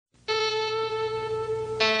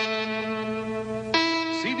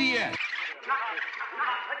CBS.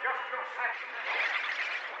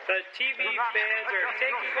 The TV fans are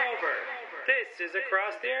taking over. This is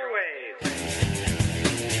Across the Airwaves.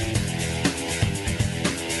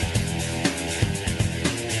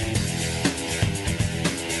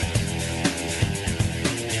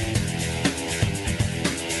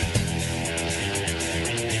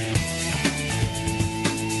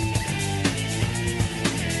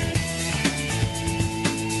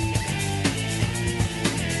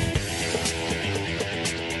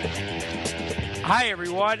 Hi,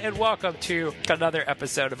 everyone, and welcome to another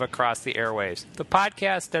episode of Across the Airwaves, the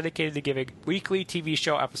podcast dedicated to giving weekly TV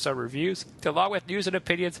show episode reviews, along with news and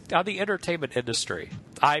opinions on the entertainment industry.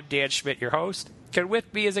 I'm Dan Schmidt, your host, and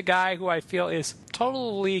with me is a guy who I feel is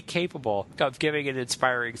totally capable of giving an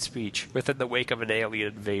inspiring speech within the wake of an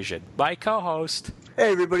alien invasion. My co-host...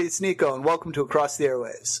 Hey everybody, it's Nico, and welcome to Across the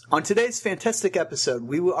Airwaves. On today's fantastic episode,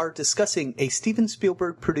 we are discussing a Steven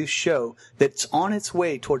Spielberg-produced show that's on its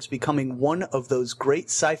way towards becoming one of those great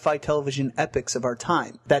sci-fi television epics of our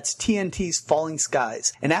time. That's TNT's Falling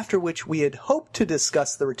Skies, and after which we had hoped to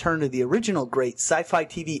discuss the return of the original great sci-fi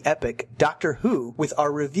TV epic, Doctor Who, with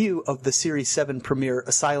our review of the Series 7 premiere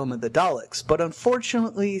Asylum of the Daleks. But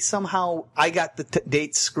unfortunately, somehow I got the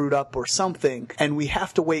dates screwed up or something, and we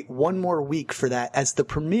have to wait one more week for that, as the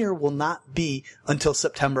premiere will not be until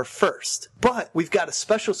September 1st. But we've got a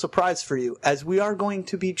special surprise for you, as we are going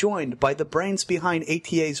to be joined by the brains behind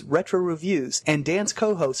ATA's Retro Reviews and Dan's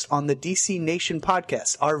co-host on the DC Nation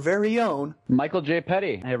podcast, our very own... Michael J.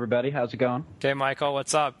 Petty. Hey everybody, how's it going? Hey Michael,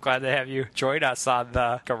 what's up? Glad to have you join us on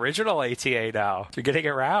the original ATA now. You're getting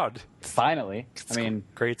around. Finally.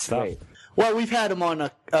 Great stuff. Great. Well, we've had him on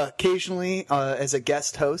occasionally as a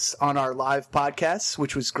guest host on our live podcasts,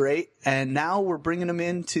 which was great. And now we're bringing him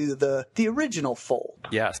into the original fold,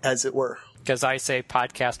 yes, as it were. Because I say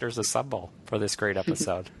podcasters assemble for this great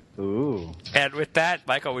episode. Ooh. And with that,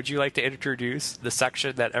 Michael, would you like to introduce the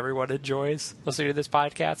section that everyone enjoys listening to this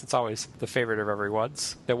podcast? It's always the favorite of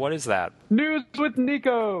everyone's. And what is that? News with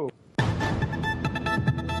Nico!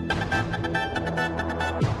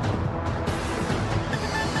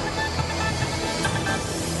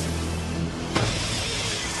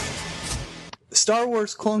 Star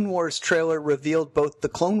Wars Clone Wars trailer revealed both the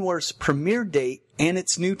Clone Wars premiere date and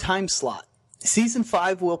its new time slot. Season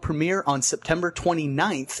 5 will premiere on September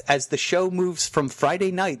 29th as the show moves from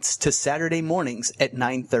Friday nights to Saturday mornings at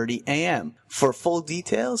 9:30 a.m. For full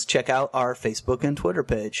details, check out our Facebook and Twitter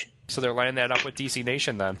page. So they're lining that up with DC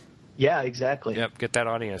Nation then. Yeah, exactly. Yep, get that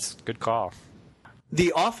audience. Good call.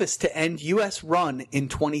 The Office to end U.S. run in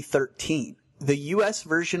 2013. The U.S.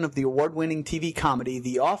 version of the award-winning TV comedy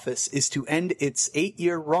The Office is to end its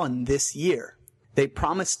 8-year run this year. They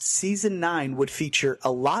promised Season 9 would feature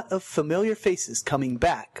a lot of familiar faces coming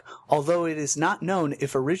back, although it is not known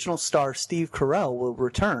if original star Steve Carell will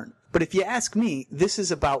return. But if you ask me, this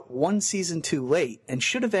is about one season too late and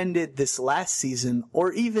should have ended this last season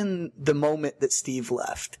or even the moment that Steve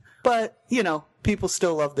left. But, you know, people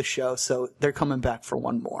still love the show, so they're coming back for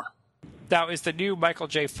one more. Now, is the new Michael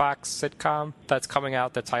J. Fox sitcom that's coming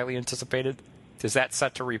out that's highly anticipated, is that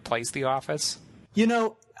set to replace The Office? You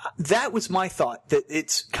know, that was my thought, that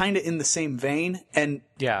it's kind of in the same vein, and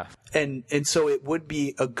yeah, and so it would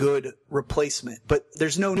be a good replacement. But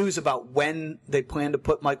there's no news about when they plan to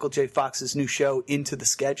put Michael J. Fox's new show into the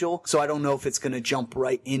schedule, so I don't know if it's going to jump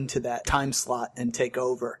right into that time slot and take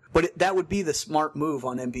over. But that would be the smart move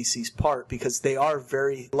on NBC's part, because they are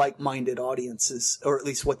very like-minded audiences, or at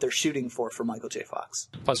least what they're shooting for Michael J. Fox.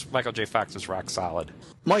 Plus, Michael J. Fox is rock solid.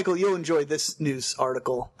 Michael, you'll enjoy this news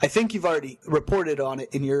article. I think you've already reported on it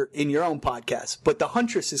in your own podcast, but The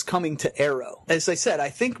Huntress is coming to Arrow. As I said,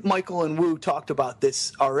 I think Michael and Wu talked about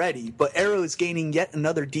this already, but Arrow is gaining yet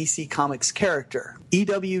another DC Comics character.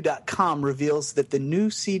 EW.com reveals that the new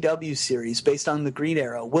CW series based on the Green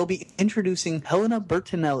Arrow will be introducing Helena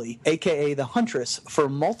Bertinelli, aka The Huntress, for a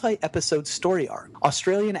multi-episode story arc.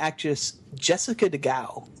 Australian actress Jessica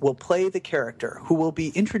DeGao will play the character, who will be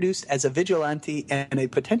introduced as a vigilante and a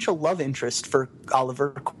potential love interest for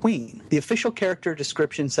Oliver Queen. The official character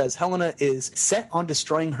description says Helena is set on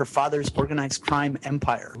destroying her father's organized crime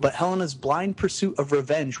empire, but Helena's blind pursuit of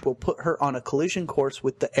revenge will put her on a collision course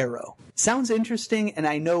with the Arrow. Sounds interesting, and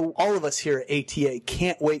I know all of us here at ATA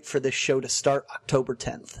can't wait for this show to start October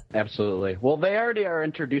 10th. Absolutely. Well, they already are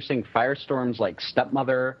introducing firestorms like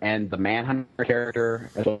Stepmother and the Manhunter character,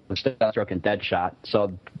 as well as Deathstroke and Deadshot.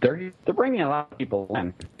 So they're bringing a lot of people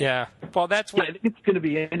in. Yeah. Well, that's what I think it's going to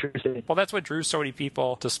be interesting. Well, that's what drew so many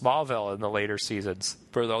people to Smallville in the later seasons,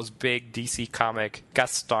 for those big DC comic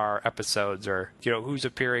guest star episodes, or, who's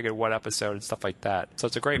appearing in what episode and stuff like that. So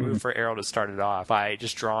it's a great move for Arrow to start it off by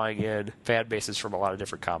just drawing in fan bases from a lot of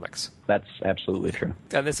different comics. That's absolutely true.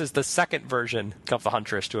 And this is the second version of the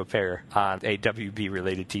Huntress to appear on a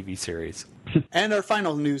WB-related TV series. And our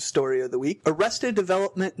final news story of the week, Arrested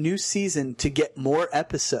Development new season to get more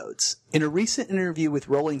episodes. In a recent interview with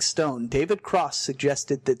Rolling Stone, David Cross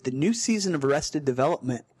suggested that the new season of Arrested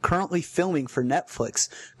Development, currently filming for Netflix,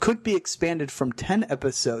 could be expanded from 10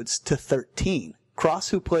 episodes to 13. Cross,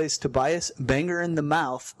 who plays Tobias Banger in the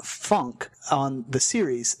Mouth Funk on the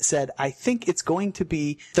series, said, "I think it's going to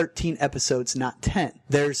be 13 episodes, not 10.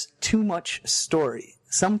 There's too much story.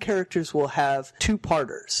 Some characters will have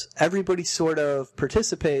two-parters. Everybody sort of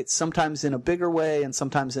participates, sometimes in a bigger way and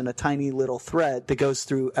sometimes in a tiny little thread that goes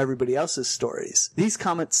through everybody else's stories." These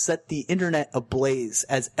comments set the internet ablaze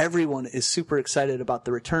as everyone is super excited about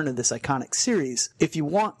the return of this iconic series. If you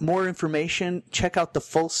want more information, check out the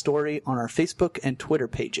full story on our Facebook and Twitter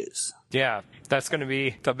pages. Yeah, that's going to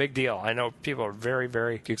be the big deal. I know people are very,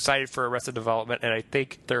 very excited for Arrested Development, and I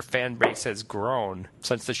think their fan base has grown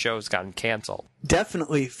since the show's gotten canceled.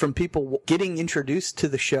 Definitely from people getting introduced to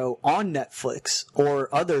the show on Netflix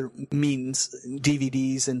or other means,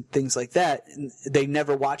 DVDs and things like that. They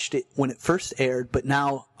never watched it when it first aired, but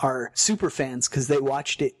now are super fans because they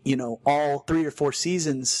watched it, all 3 or 4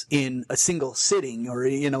 seasons in a single sitting or,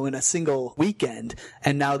 in a single weekend.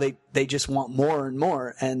 And now they just want more and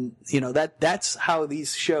more. And, that's how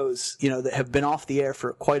these shows, that have been off the air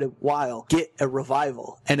for quite a while get a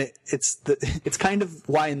revival. And it's kind of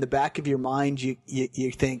why in the back of your mind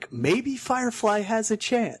you think maybe Firefly has a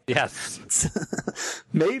chance. Yes.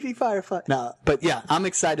 Maybe Firefly. No, but yeah, I'm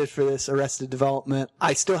excited for this Arrested Development.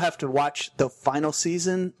 I still have to watch the final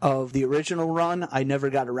season of the original run. I never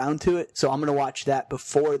got around to it, so I'm going to watch that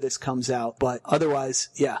before this comes out. But otherwise,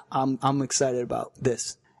 yeah, I'm excited about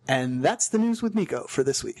this. And that's the news with Nico for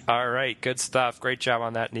this week. All right, good stuff. Great job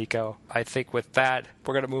on that, Nico. I think with that,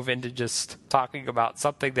 we're going to move into just talking about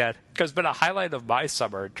something that has been a highlight of my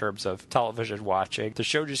summer in terms of television watching. The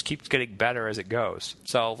show just keeps getting better as it goes.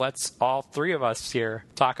 So let's, all three of us here,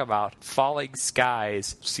 talk about Falling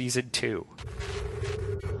Skies Season 2.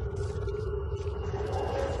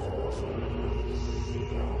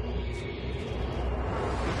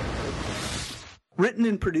 Written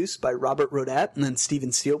and produced by Robert Rodat and then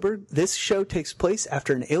Steven Spielberg, this show takes place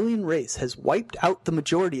after an alien race has wiped out the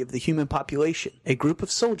majority of the human population. A group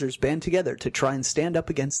of soldiers band together to try and stand up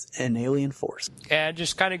against an alien force. And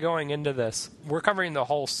just kind of going into this, we're covering the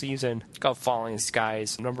whole season of Falling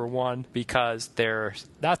Skies, number 1, because there's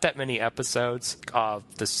not that many episodes of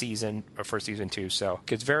the season for Season 2, so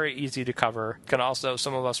it's very easy to cover. And also,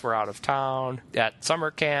 some of us were out of town, at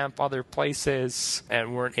summer camp, other places,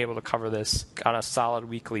 and weren't able to cover this on a solid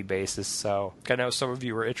weekly basis. So I know some of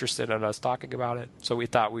you were interested in us talking about it, so we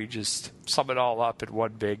thought we'd just sum it all up in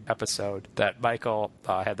one big episode that Michael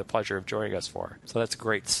had the pleasure of joining us for. So that's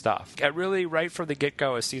great stuff. And really, right from the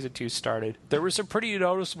get-go as Season 2 started, there were some pretty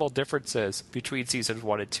noticeable differences between Seasons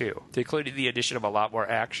 1 and 2, including the addition of a lot more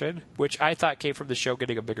action, which I thought came from the show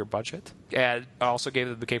getting a bigger budget, and also gave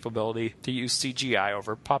them the capability to use CGI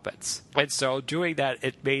over puppets. And so doing that,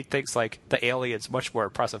 it made things like the aliens much more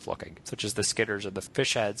impressive looking, such as the skitters and the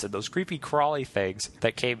fish heads and those creepy crawly things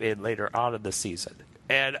that came in later on in the season.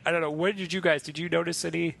 And I don't know, did you notice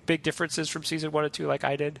any big differences from Season 1 and 2 like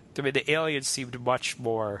I did? I mean, the aliens seemed much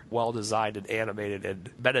more well-designed and animated and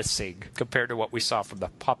menacing compared to what we saw from the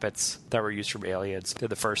puppets that were used from Aliens in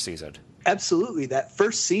the first season. Absolutely. That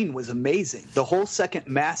first scene was amazing. The whole second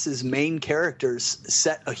mass's main characters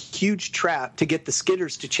set a huge trap to get the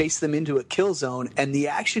skitters to chase them into a kill zone, and the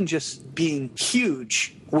action just being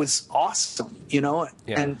huge was awesome,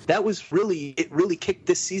 Yeah. And that was it really kicked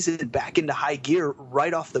this season back into high gear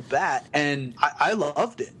right off the bat, and I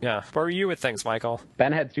loved it. Yeah. What were you with things, Michael?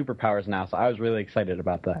 Ben had superpowers now, so I was really excited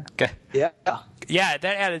about that. Okay. Yeah. Yeah,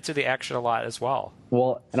 that added to the action a lot as well.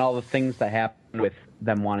 Well, and all the things that happened with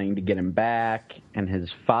them wanting to get him back and his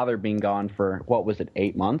father being gone for,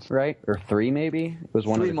 8 months, right? Or 3 maybe? It was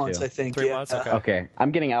one 3 of the months, two. I think. 3 months? Okay. Okay.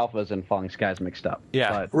 I'm getting Alphas and Falling Skies mixed up.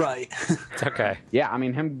 Yeah. But, Right. It's okay. yeah, I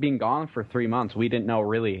mean, him being gone for 3 months, we didn't know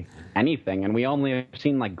really anything, and we only have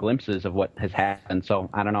seen, glimpses of what has happened, so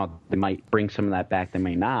I don't know. They might bring some of that back, they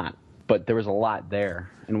may not. but there was a lot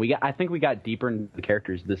there. And I think we got deeper into the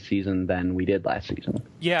characters this season than we did last season.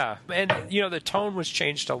 Yeah, and the tone was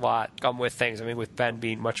changed a lot with things. I mean, with Ben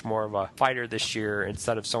being much more of a fighter this year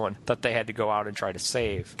instead of someone that they had to go out and try to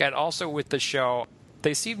save. And also with the show,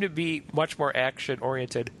 they seem to be much more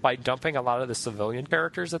action-oriented by dumping a lot of the civilian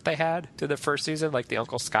characters that they had to the first season, like the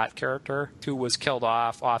Uncle Scott character, who was killed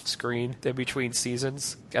off-screen in between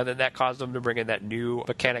seasons. And then that caused them to bring in that new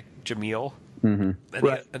mechanic, Jamil. Mm-hmm.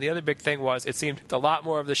 And the other big thing was it seemed a lot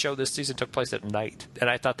more of the show this season took place at night. And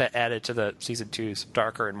I thought that added to the season 2's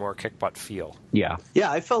darker and more kick-butt feel. Yeah.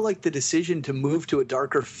 Yeah, I felt like the decision to move to a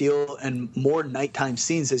darker feel and more nighttime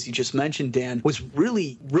scenes, as you just mentioned, Dan, was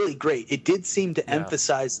really, really great. It did seem to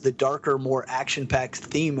emphasize the darker, more action-packed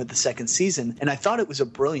theme of the second season. And I thought it was a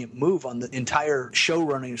brilliant move on the entire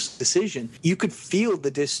showrunner's decision. You could feel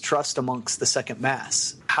the distrust amongst the second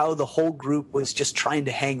mass, how the whole group was just trying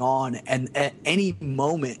to hang on, and at any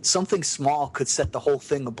moment something small could set the whole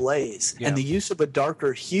thing ablaze. And the use of a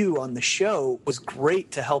darker hue on the show was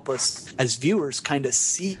great to help us as viewers kind of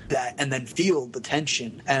see that and then feel the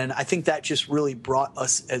tension. And I think that just really brought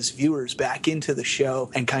us as viewers back into the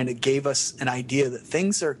show and kind of gave us an idea that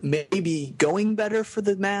things are maybe going better for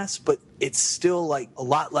the mass, but it's still like a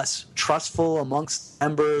lot less trustful amongst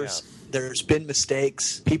members. There's been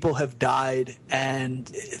mistakes, people have died,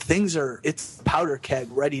 and it's powder keg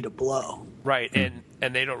ready to blow. Right,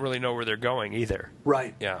 and they don't really know where they're going either.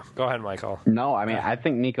 Right. Yeah. Go ahead, Michael. No, I mean, I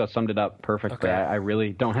think Nico summed it up perfectly. Okay. I really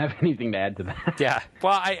don't have anything to add to that. Yeah.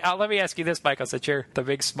 Well, let me ask you this, Michael, since you're the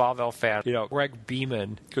big Smallville fan. Greg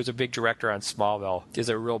Beeman, who's a big director on Smallville, is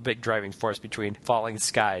a real big driving force between Falling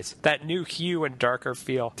Skies. That new hue and darker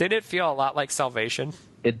feel, did it feel a lot like Salvation?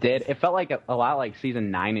 It did. It felt like a lot like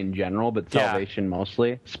season 9 in general, but Salvation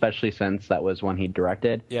mostly, especially since that was when he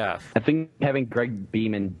directed. Yeah. I think having Greg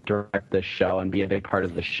Beeman direct the show and be a big part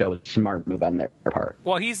of the show is a smart move on their part.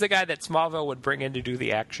 Well, he's the guy that Smallville would bring in to do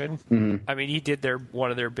the action. Mm-hmm. I mean, he did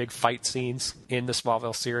one of their big fight scenes in the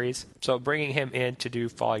Smallville series. So bringing him in to do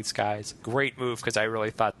Falling Skies, great move, because I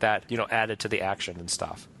really thought that, added to the action and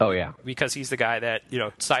stuff. Oh, yeah. Because he's the guy that,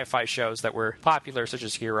 sci-fi shows that were popular, such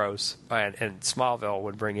as Heroes and Smallville,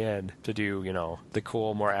 would bring in to do, the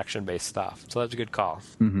cool, more action-based stuff. So that's a good call.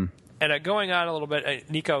 Mm-hmm. And going on a little bit,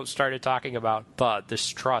 Nico started talking about the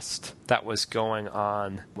distrust that was going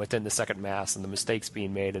on within the second mass and the mistakes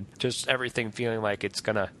being made and just everything feeling like it's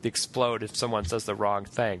going to explode if someone says the wrong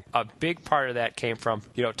thing. A big part of that came from,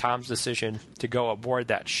 Tom's decision to go aboard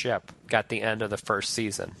that ship at the end of the first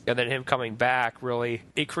season. And then him coming back, really,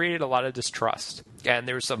 it created a lot of distrust. And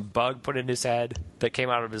there was some bug put in his head that came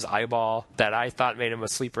out of his eyeball that I thought made him a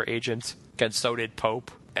sleeper agent, and so did Pope.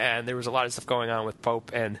 And there was a lot of stuff going on with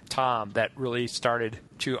Pope and Tom that really started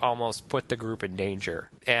to almost put the group in danger.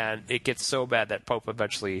 And it gets so bad that Pope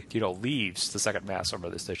eventually, leaves the second mass over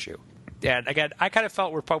this issue. And again, I kind of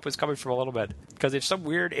felt where Pope was coming from a little bit. Because if some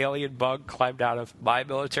weird alien bug climbed out of my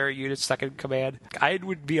military unit's second command, I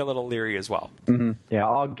would be a little leery as well. Mm-hmm. Yeah,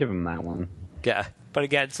 I'll give him that one. Yeah. But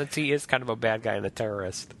again, since he is kind of a bad guy and a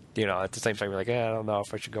terrorist, at the same time, you're like, I don't know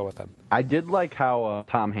if I should go with him. I did like how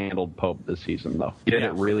Tom handled Pope this season, though. He did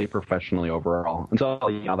it really professionally overall. Until,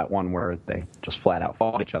 that one where they just flat out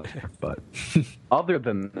fought each other. But other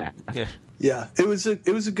than that... Yeah, it was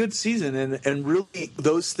a good season, and really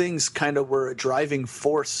those things kind of were a driving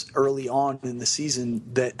force early on in the season,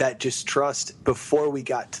 that distrust before we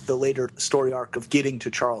got to the later story arc of getting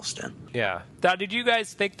to Charleston. Yeah. Now, did you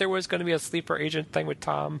guys think there was going to be a sleeper agent thing with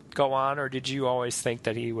Tom go on, or did you always think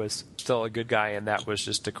that he was still a good guy and that was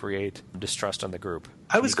just to create distrust on the group?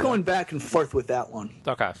 I was going back and forth with that one.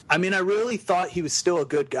 Okay. I mean, I really thought he was still a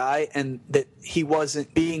good guy and that he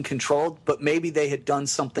wasn't being controlled, but maybe they had done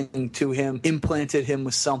something to him, implanted him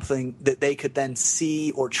with something that they could then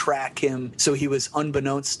see or track him, so he was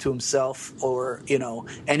unbeknownst to himself or,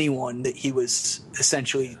 anyone, that he was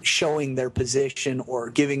essentially showing their position or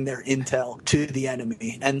giving their intel to the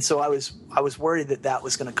enemy. And so I was worried that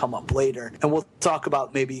was going to come up later. And we'll talk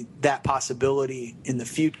about maybe that possibility in the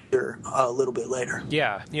future a little bit later.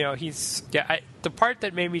 Yeah, the part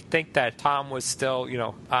that made me think that Tom was still,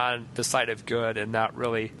 on the side of good and not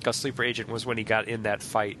really a sleeper agent was when he got in that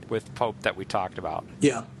fight with Pope that we talked about.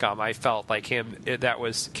 Yeah. I felt like that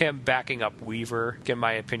was him backing up Weaver, in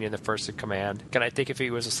my opinion, the first in command. And I think if he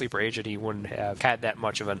was a sleeper agent, he wouldn't have had that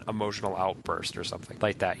much of an emotional outburst or something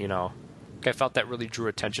like that, I felt that really drew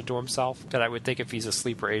attention to himself. And I would think if he's a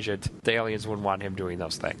sleeper agent, the aliens wouldn't want him doing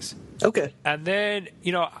those things. Okay. And then,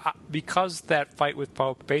 because that fight with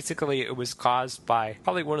Pope, basically it was caused by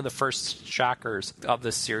probably one of the first shockers of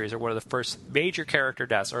this series, or one of the first major character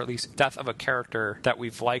deaths, or at least death of a character that we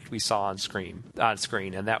saw on screen,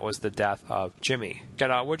 and that was the death of Jimmy.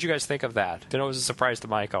 What did you guys think of that? I know it was a surprise to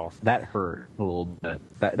Michael. That hurt a little bit.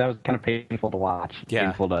 That was kind of painful to watch,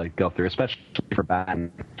 painful to go through, especially for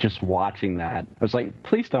Ben. Just watching that, I was like,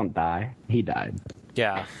 please don't die. He died.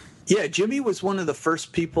 Yeah. Yeah, Jimmy was one of the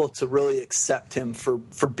first people to really accept him for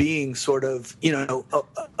being sort of,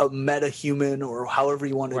 a meta-human, or however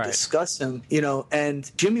you want to discuss him,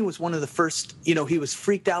 and Jimmy was one of the first, he was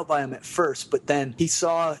freaked out by him at first, but then he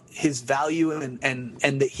saw his value and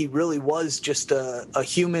that he really was just a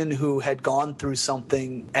human who had gone through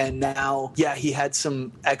something, and now, he had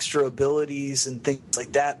some extra abilities and things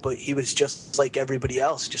like that, but he was just like everybody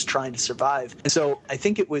else, just trying to survive. And so I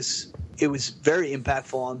think it was very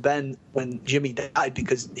impactful on Ben when Jimmy died,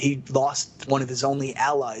 because he lost one of his only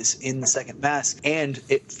allies in the Second Mass, and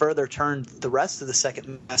it further turned the rest of the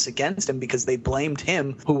Second Mass against him, because they blamed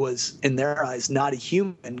him, who was, in their eyes, not a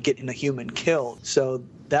human, getting a human killed. So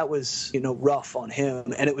that was, rough on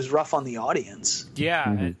him, and it was rough on the audience. Yeah,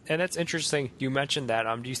 and that's interesting. You mentioned that.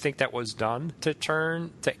 Do you think that was done to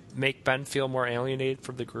make Ben feel more alienated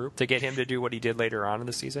from the group, to get him to do what he did later on in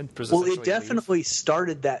the season? Well, it definitely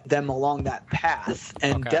started them along that path,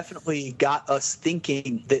 and definitely got us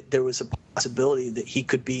thinking that there was a possibility that he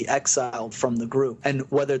could be exiled from the group. And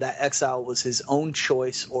whether that exile was his own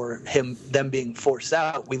choice or them being forced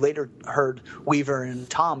out, we later heard Weaver and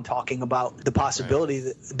Tom talking about the possibility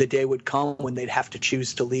that the day would come when they'd have to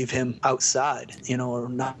choose to leave him outside, or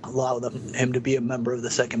not allow him to be a member of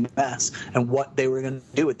the Second Mass, and what they were going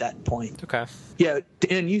to do at that point. Okay. Yeah,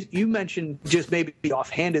 and you mentioned just maybe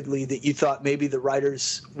offhandedly that you thought maybe the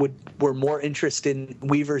writers were more interested in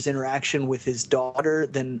Weaver's interaction with his daughter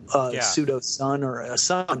than pseudo son or a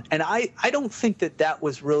son, and I don't think that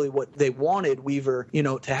was really what they wanted Weaver,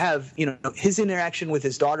 to have. His interaction with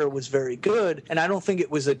his daughter was very good, and I don't think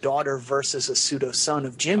it was a daughter versus a pseudo son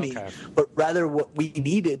of Jimmy, but rather what we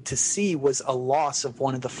needed to see was a loss of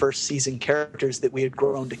one of the first season characters that we had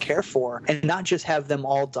grown to care for, and not just have them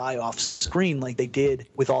all die off screen like they did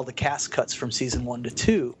with all the cast cuts from season 1 to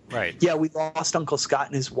 2. Right. Yeah, we lost Uncle Scott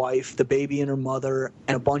and his wife, the baby and her mother,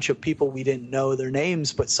 and a bunch of people we didn't know their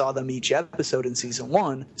names but saw them each episode in season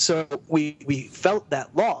 1. So we felt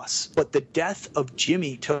that loss, but the death of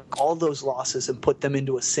Jimmy took all those losses and put them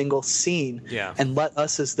into a single scene, and let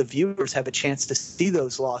us as the viewers have a chance to see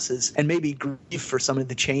those losses and maybe grieve for some of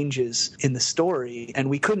the changes in the story. And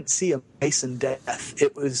we couldn't see a Mason death.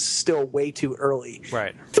 It was still way too early.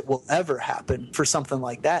 Right. It will ever happen for something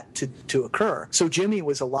like that to occur. So Jimmy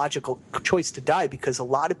was a logical choice to die, because a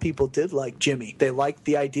lot of people did like Jimmy. They liked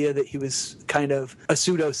the idea that he was kind of a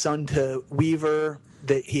pseudo son to Weaver,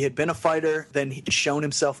 that he had been a fighter, then he'd shown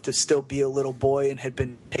himself to still be a little boy and had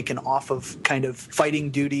been taken off of kind of fighting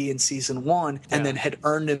duty in season 1, and then had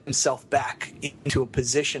earned himself back into a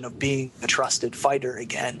position of being a trusted fighter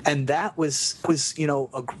again. And that was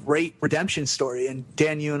a great redemption story. And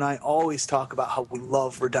Dan, you and I always talk about how we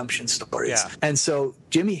love redemption stories. Yeah. And so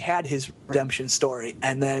Jimmy had his redemption story,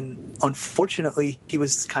 and then unfortunately he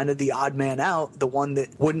was kind of the odd man out, the one that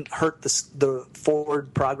wouldn't hurt the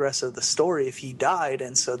forward progress of the story if he died.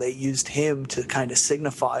 And so they used him to kind of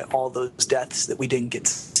signify all those deaths that we didn't get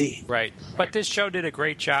to see. Right. But this show did a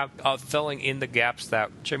great job of filling in the gaps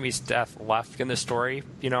that Jimmy's death left in the story.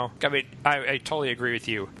 I totally agree with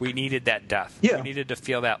you. We needed that death. Yeah. We needed to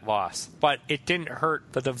feel that loss. But it didn't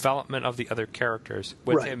hurt the development of the other characters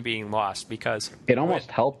with him being lost, because it almost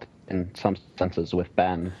helped in some senses with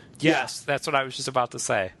Ben. Yes, that's what I was just about to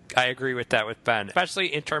say. I agree with that with Ben,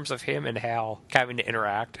 especially in terms of him and Hal having to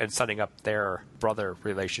interact and setting up their brother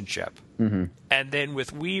relationship. Mm-hmm. And then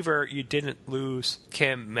with Weaver, you didn't lose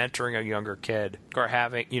Kim mentoring a younger kid or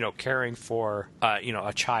having, caring for,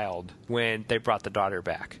 a child when they brought the daughter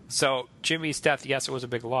back. So Jimmy's death, yes, it was a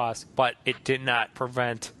big loss, but it did not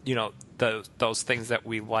prevent, those things that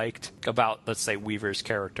we liked about, let's say, Weaver's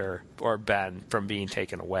character or Ben from being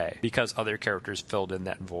taken away, because other characters filled in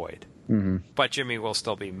that void. Mm-hmm. But Jimmy will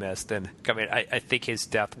still be missed, and I think his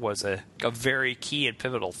death was a very key and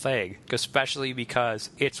pivotal thing, especially because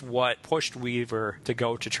it's what pushed Weaver to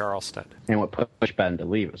go to Charleston. And what pushed Ben to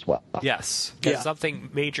leave as well. Yes, because something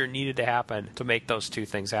major needed to happen to make those two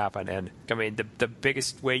things happen. And the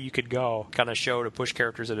biggest way you could go, kind of show to push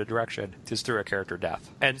characters in a direction, is through a character death.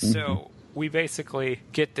 And so we basically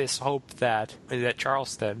get this hope that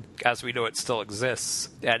Charleston, as we know it, still exists,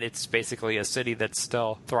 and it's basically a city that's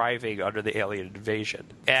still thriving under the alien invasion.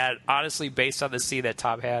 And honestly, based on the scene that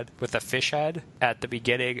Tom had with the fish head at the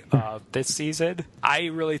beginning of this season, I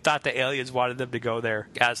really thought the aliens wanted them to go there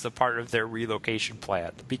as the part of their relocation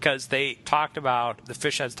plan, because the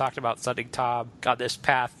fish heads talked about sending Tom on this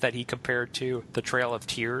path that he compared to the Trail of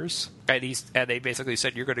Tears. And they basically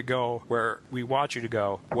said, you're going to go where we want you to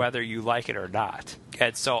go, whether you like it or not.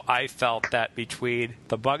 And so I felt that between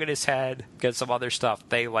the bug in his head and some other stuff,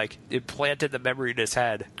 they implanted the memory in his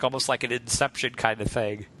head, almost like an Inception kind of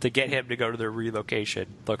thing, to get him to go to their relocation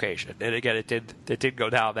location. And again, it did go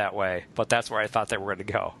down that way, but that's where I thought they were going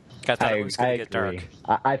to go. I thought it was going to get dark.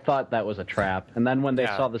 I thought that was a trap. And then when they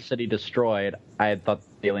saw the city destroyed, I had thought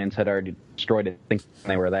the aliens had already destroyed it, thinking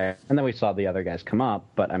they were there. And then we saw the other guys come up.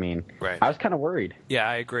 But, I mean, I was kind of worried. Yeah,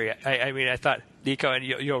 I agree. I mean, I thought, Nico, and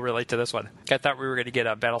you'll relate to this one, I thought we were going to get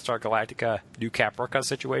a Battlestar Galactica New Caprica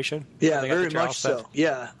situation. Yeah, very much so.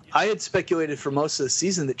 Yeah. I had speculated for most of the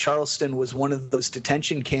season that Charleston was one of those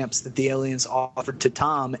detention camps that the aliens offered to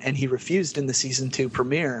Tom, and he refused in the season 2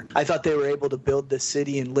 premiere. I thought they were able to build this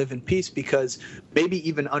city and live in peace because maybe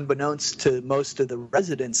even unbeknownst to most of the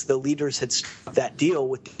residents, the leaders had struck that deal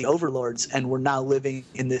with the overlords and were now living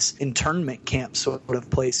in this internment camp sort of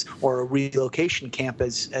place, or a relocation camp,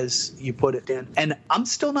 as you put it, Dan. And I'm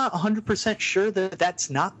still not 100% sure that that's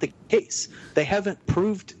not the case. They haven't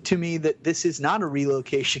proved to me that this is not a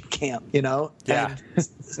relocation camp, Yeah. And,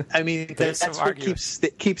 I mean, that's what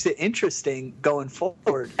keeps it interesting going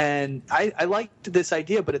forward. And I liked this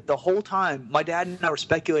idea, but the whole time, my dad and I were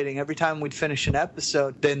speculating every time we'd finish an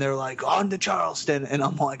episode, then they're like, on to Charleston. And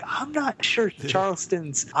I'm like, I'm not sure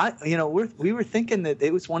Charleston's, we were thinking that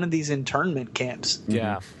it was one of these internment camps.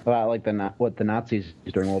 Yeah. Well, like what the Nazis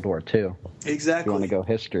used during World War II. Exactly. If you want to go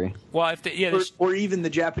history. Well, or even the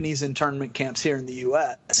Japanese internment camps here in the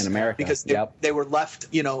U.S. In America. Because they were left,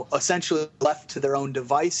 essentially left to their own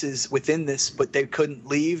devices within this, but they couldn't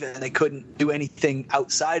leave and they couldn't do anything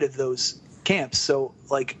outside of those camps. So,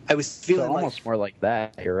 I was feeling almost more like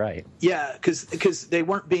that. You're right. Yeah, because they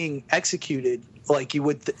weren't being executed like you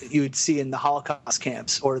would see in the Holocaust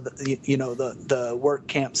camps or the work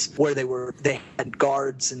camps where they had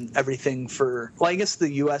guards and everything for. Well, I guess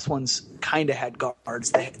the U.S. ones kind of had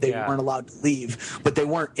guards. They weren't allowed to leave, but they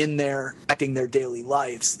weren't in there acting their daily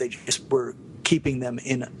lives. They just were keeping them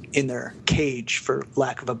in their cage, for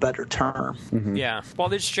lack of a better term. Mm-hmm. Yeah. Well,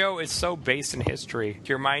 this show is so based in history,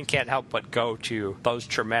 your mind can't help but go to those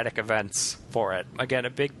traumatic events for it. Again, a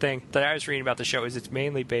big thing that I was reading about the show is it's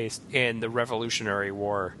mainly based in the Revolutionary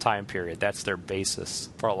War time period. That's their basis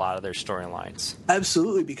for a lot of their storylines.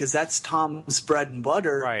 Absolutely, because that's Tom's bread and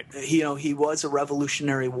butter. Right. He was a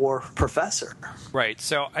Revolutionary War professor. Right.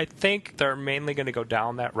 So I think they're mainly going to go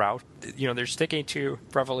down that route. They're sticking to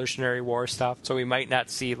Revolutionary War stuff, so we might not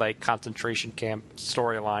see concentration camp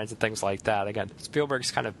storylines and things like that. Again, Spielberg's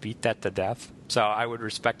kind of beat that to death, so I would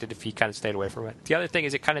respect it if he kind of stayed away from it. The other thing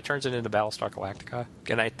is it kind of turns it into Battlestar Galactica,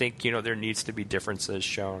 and I think there needs to be differences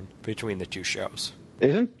shown between the two shows.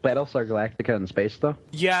 Isn't Battlestar Galactica in space, though?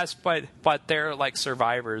 Yes, but they're like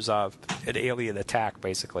survivors of an alien attack,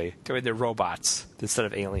 basically. They're robots instead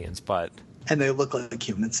of aliens, but... And they look like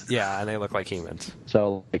humans. Yeah, and they look like humans.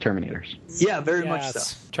 So, like Terminators. Yeah, very much so.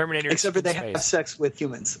 Terminators. Except for they have sex with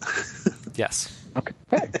humans. Yes. Okay.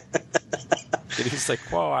 And he's like,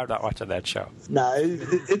 whoa, I'm not watching that show. No,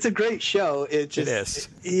 it's a great show. It is.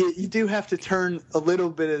 You do have to turn a little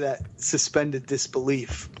bit of that suspended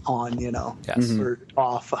disbelief on, Yes. or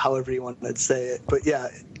off, however you want to say it. But yeah,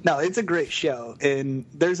 no, it's a great show, and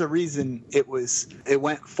there's a reason it went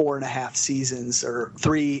 4.5 seasons, or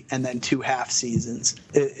 3 and then 2 half seasons.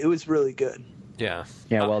 It was really good. Yeah.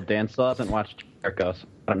 Yeah. Well, Dan still hasn't watched Jericho. So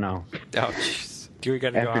I don't know. Oh, jeez. Do we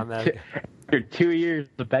got to go on that? After 2 years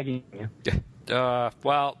of begging you.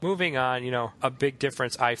 Well, moving on, a big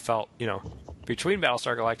difference I felt, between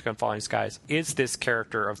Battlestar Galactica and Falling Skies is this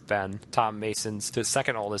character of Ben, Tom Mason's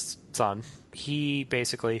second oldest son. He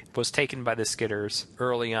basically was taken by the Skidders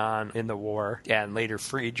early on in the war and later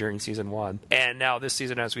freed during season 1. And now this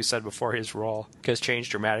season, as we said before, his role has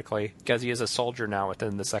changed dramatically because he is a soldier now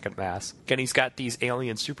within the Second Mass. And he's got these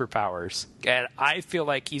alien superpowers. And I feel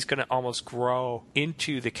like he's going to almost grow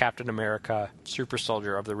into the Captain America super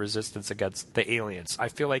soldier of the resistance against the aliens. I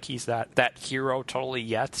feel like he's that hero totally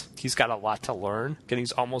yet. He's got a lot to learn. And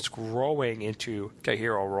he's almost growing into a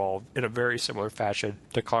hero role in a very similar fashion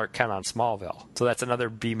to Clark Kent on Smallville. So that's another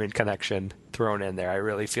Beeman connection thrown in there. I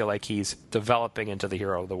really feel like he's developing into the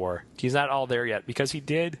hero of the war. He's not all there yet because he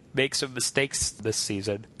did make some mistakes this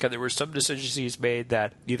season. Because there were some decisions he's made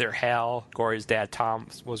that either Hal or his dad Tom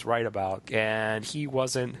was right about, and he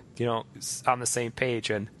wasn't, on the same page,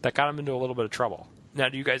 and that got him into a little bit of trouble. Now,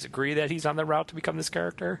 do you guys agree that he's on the route to become this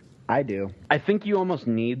character? I do. I think you almost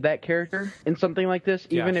need that character in something like this,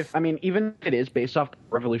 even if it is based off the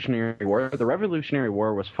Revolutionary War. The Revolutionary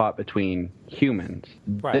War was fought between humans.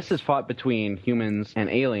 Right. This is fought between humans and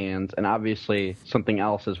aliens, and obviously something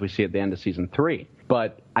else as we see at the end of season 3.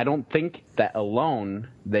 But I don't think that alone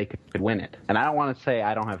they could win it. And I don't want to say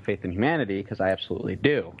I don't have faith in humanity, because I absolutely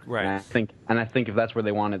do. Right. And I think if that's where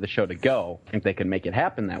they wanted the show to go, I think they could make it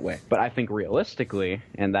happen that way. But I think realistically,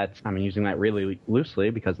 and I'm using that really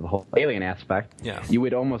loosely because of the whole alien aspect, you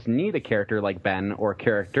would almost need a character like Ben or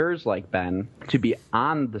characters like Ben to be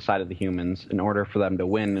on the side of the humans in order for them to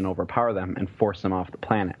win and overpower them and force them off the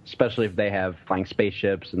planet, especially if they have flying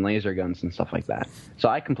spaceships and laser guns and stuff like that. So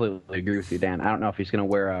I completely agree with you, Dan. I don't know if he's going to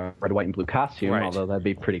wear a red, white, and blue costume, although that'd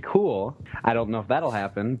be pretty cool. I don't know if that'll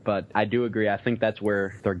happen, but I do agree. I think that's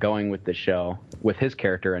where they're going with the show, with his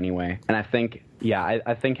character anyway. And I think,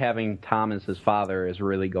 I think having Tom as his father is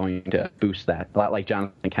really going to boost that. A lot like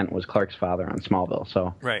Jonathan Kent was Clark's father on Smallville.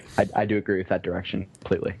 So I do agree with that direction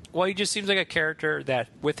completely. Well, he just seems like a character that,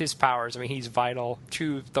 with his powers, he's vital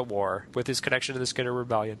to the war, with his connection to the Skinner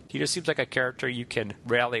Rebellion. He just seems like a character you can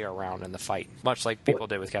rally around in the fight, much like people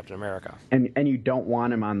did with Captain America. And you don't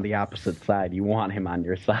want him on the opposite side. You want him on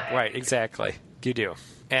your side. Right, exactly. You do.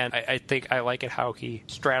 And I think I like it how he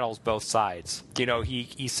straddles both sides.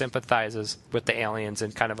 He sympathizes with the aliens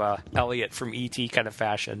in kind of a Elliot from E.T. kind of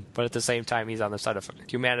fashion, but at the same time he's on the side of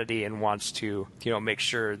humanity and wants to, make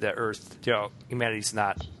sure that Earth, humanity's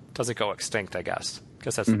doesn't go extinct, I guess.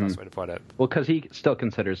 Because that's the best way to put it. Well, because he still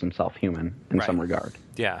considers himself human in some regard.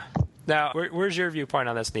 Yeah. Now, where's your viewpoint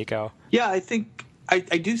on this, Nico? Yeah, I think I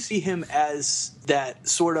do see him as that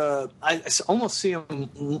sort of, I almost see him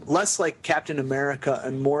less like Captain America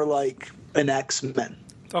and more like an X-Men.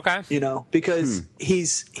 Okay. Because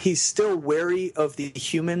he's still wary of the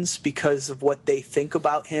humans because of what they think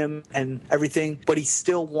about him and everything, but he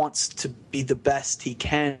still wants to be the best he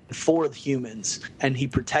can for the humans, and he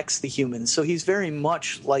protects the humans. So he's very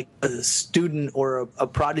much like a student or a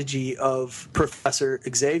prodigy of Professor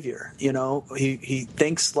Xavier. He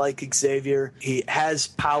thinks like Xavier. He has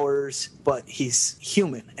powers, but he's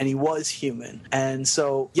human, and he was human. And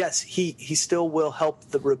so, yes, he still will help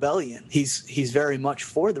the rebellion. He's very much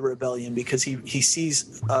for the rebellion because he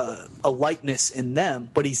sees a likeness in them,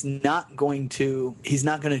 but he's not going to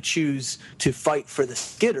choose to fight for the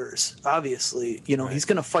Skitters. Obviously, he's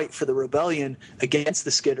going to fight for the rebellion against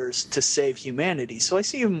the Skitters to save humanity. So I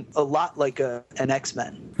see him a lot like an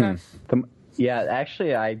X-Men. Yeah,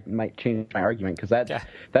 actually, I might change my argument because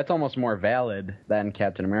that's almost more valid than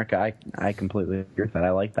Captain America. I completely agree with that.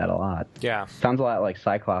 I like that a lot. Yeah. Sounds a lot like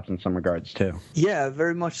Cyclops in some regards, too. Yeah,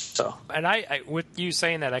 very much so. And I with you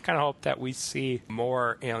saying that, I kind of hope that we see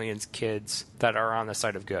more aliens kids that are on the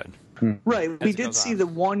side of good. Right. We did see the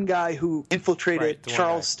one guy who infiltrated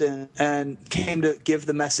Charleston and came to give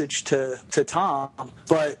the message to Tom,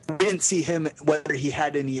 but we didn't see him whether he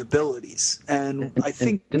had any abilities. And I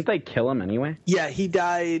think... Didn't they kill him anyway? Yeah, he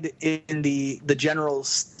died in the general's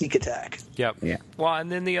sneak attack. Yep. Yeah. Well,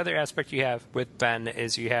 and then the other aspect you have with Ben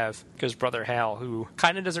is you have his brother Hal, who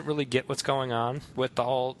kind of doesn't really get what's going on with the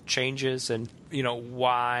whole changes and,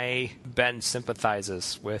 why Ben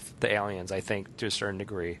sympathizes with the aliens, I think, to a certain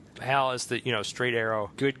degree. Hal is the, straight arrow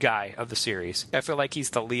good guy of the series. I feel like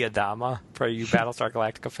he's the Lee Adama for you Battlestar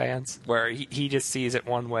Galactica fans, where he just sees it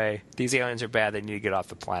one way. These aliens are bad, they need to get off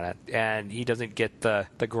the planet. And he doesn't get the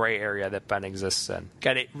gray area that Ben exists in.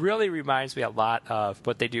 And it really reminds me a lot of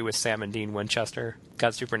what they do with Sam and Dean Winchester.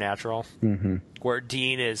 Got Supernatural, where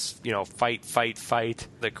Dean is, fight,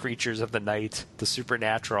 the creatures of the night, the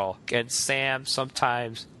supernatural, and Sam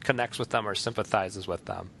sometimes connects with them or sympathizes with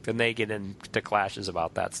them, and they get into clashes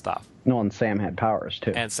about that stuff. No, and Sam had powers,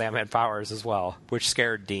 too. And Sam had powers as well, which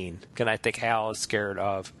scared Dean. And I think Hal is scared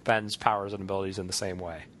of Ben's powers and abilities in the same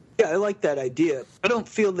way. Yeah, I like that idea. I don't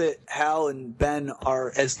feel that Hal and Ben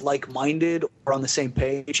are as like-minded or on the same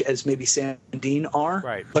page as maybe Sam and Dean are.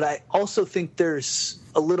 Right. But I also think there's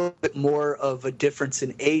a little bit more of a difference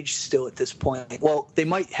in age still at this point. Well, they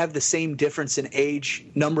might have the same difference in age,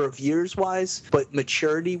 number of years-wise, but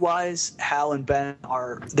maturity-wise, Hal and Ben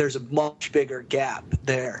there's a much bigger gap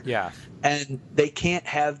there. Yeah. And they can't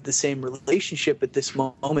have the same relationship at this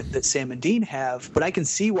moment that Sam and Dean have. But I can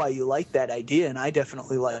see why you like that idea, and I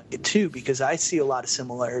definitely like it too, because I see a lot of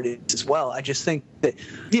similarities as well. I just think that,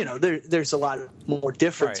 there's a lot lot more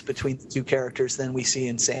difference between the two characters than we see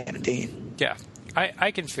in Sam and Dean. Yeah.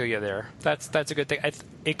 I can feel you there. That's a good thing.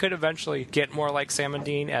 It could eventually get more like Sam and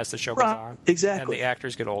Dean as the show goes on. Exactly. And the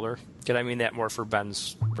actors get older. And I mean that more for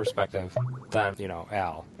Ben's perspective than,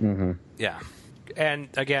 Al. Mm-hmm. Yeah. And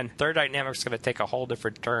again, their dynamic's going to take a whole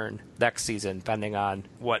different turn next season, depending on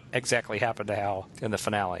what exactly happened to Hal in the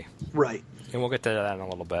finale. Right. And we'll get to that in a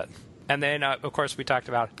little bit. And then, of course, we talked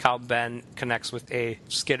about how Ben connects with a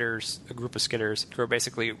group of skitters who are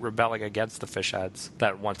basically rebelling against the fish heads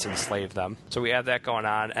that once enslaved them. So we have that going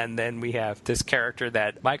on. And then we have this character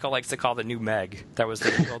that Michael likes to call the new Meg. That was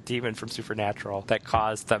the evil demon from Supernatural that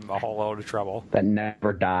caused them a whole load of trouble. That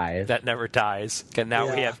never dies. And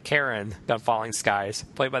now we have Karen on Falling Skies,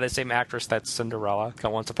 played by the same actress that's Cinderella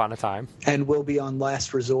on Once Upon a Time. And will be on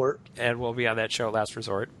Last Resort. And will be on that show Last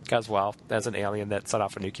Resort as well, as an alien that set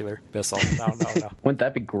off a nuclear missile. No. Wouldn't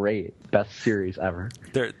that be great? Best series ever.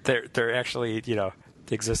 They're actually, they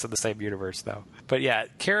exist in the same universe, though. But yeah,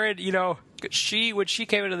 Karen, when she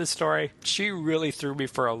came into the story, she really threw me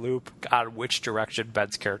for a loop on which direction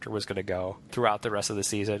Ben's character was going to go throughout the rest of the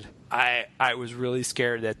season. I was really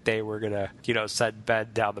scared that they were going to, send Ben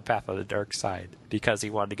down the path of the dark side because he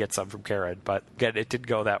wanted to get some from Karen. But again, it didn't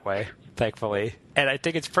go that way, thankfully. And I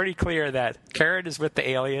think it's pretty clear that Karen is with the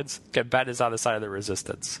aliens and Ben is on the side of the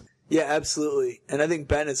resistance. Yeah, absolutely. And I think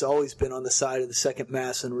Ben has always been on the side of the Second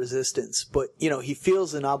Mass and resistance. But, he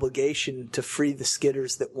feels an obligation to free the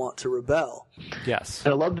Skitters that want to rebel. Yes.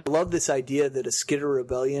 And I love this idea that a Skitter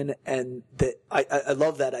rebellion, and that I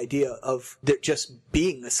love that idea of there just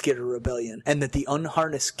being a Skitter rebellion, and that the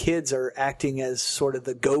unharnessed kids are acting as sort of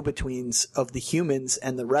the go-betweens of the humans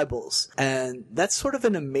and the rebels. And that's sort of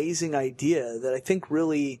an amazing idea that I think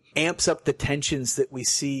really amps up the tensions that we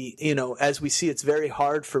see. As we see, it's very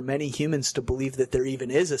hard for many humans to believe that there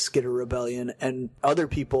even is a Skitter rebellion, and other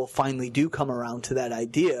people finally do come around to that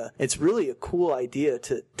idea. It's really a cool idea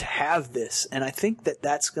to have this, and I think that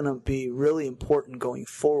that's going to be really important going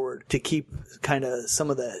forward to keep kind of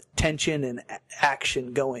some of the tension and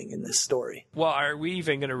action going in this story. Well, are we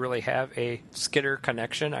even going to really have a Skitter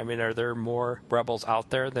connection? I mean, are there more rebels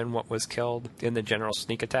out there than what was killed in the general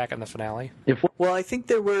sneak attack in the finale? Well, I think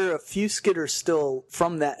there were a few Skitters still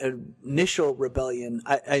from that initial rebellion.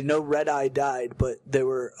 I know Red Eye died, but there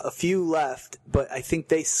were a few left, but I think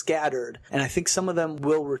they scattered, and I think some of them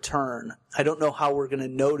will return. I don't know how we're going to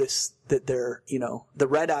notice that they're, the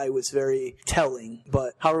Red Eye was very telling,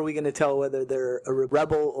 but how are we going to tell whether they're a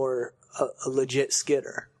rebel or a legit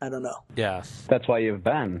Skitter? I don't know. Yeah. That's why you've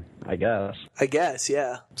been, I guess.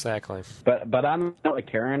 Yeah. Exactly. But on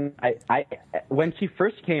Karen, I when she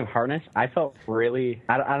first came harnessed, I felt really,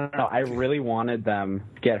 I don't know, I really wanted them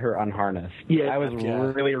to get her unharnessed. Yeah. I was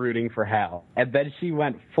really rooting for Hal. And then she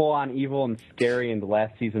went full on evil and scary in the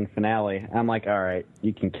last season finale. I'm like, all right,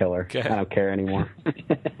 you can kill her. Okay. I don't care anymore.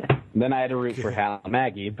 Then I had to root for Hal and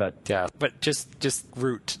Maggie, but... Yeah, but just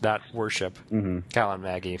root, not worship Hal and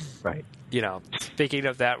Maggie. Right. Speaking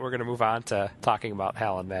of that, we're going to move on to talking about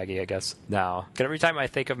Hal and Maggie, I guess, now. Every time I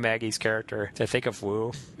think of Maggie's character, I think of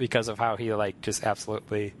Wu, because of how he, just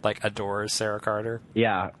absolutely, adores Sarah Carter.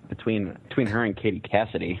 Yeah, between her and Katie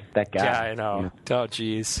Cassidy, that guy. Yeah, I know. Oh,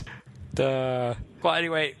 jeez. Well,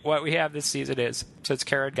 anyway, what we have this season is, since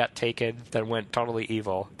Karen got taken, then went totally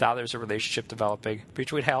evil, now there's a relationship developing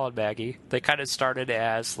between Hal and Maggie. They kind of started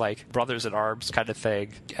as, brothers in arms kind of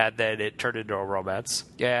thing, and then it turned into a romance.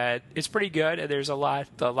 And it's pretty good, and there's a lot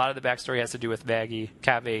of the backstory has to do with Maggie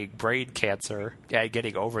having brain cancer and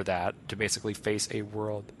getting over that to basically face a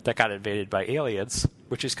world that got invaded by aliens,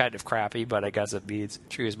 which is kind of crappy, but I guess it means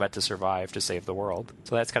she was meant to survive to save the world.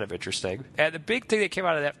 So that's kind of interesting. And the big thing that came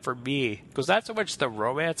out of that for me was not so much the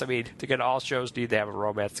romance. I mean, again, all shows need to have a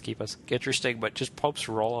romance to keep us interesting, but just Pope's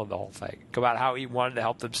role in the whole thing. About how he wanted to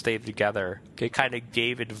help them stay together. He kind of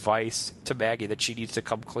gave advice to Maggie that she needs to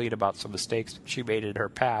come clean about some mistakes she made in her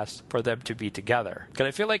past for them to be together. Because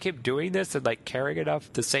I feel like him doing this and caring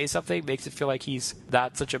enough to say something makes it feel like he's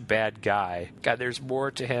not such a bad guy. God, there's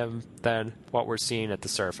more to him than what we're seeing at the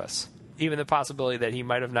surface. Even the possibility that he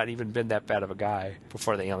might have not even been that bad of a guy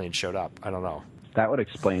before the aliens showed up. I don't know. That would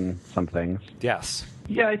explain some things. Yes.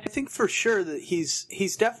 Yeah, I think for sure that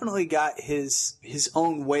he's definitely got his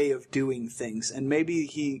own way of doing things, and maybe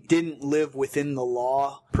he didn't live within the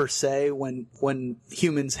law per se when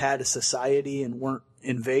humans had a society and weren't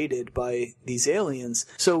invaded by these aliens.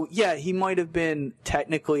 So yeah, he might have been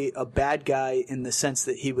technically a bad guy in the sense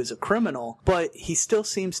that he was a criminal, but he still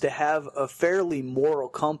seems to have a fairly moral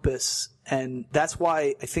compass And that's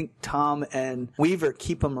why I think Tom and Weaver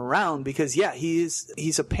keep him around, because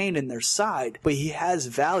he's a pain in their side, but he has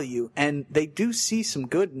value, and they do see some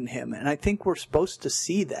good in him. And I think we're supposed to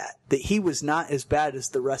see that he was not as bad as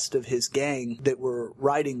the rest of his gang that were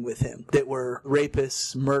riding with him, that were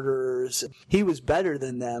rapists, murderers. He was better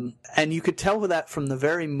than them. And you could tell that from the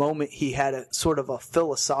very moment he had a sort of a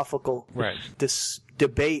philosophical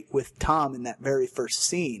debate with Tom in that very first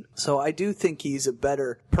scene. So I do think he's a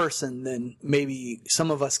better person than maybe some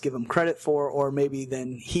of us give him credit for, or maybe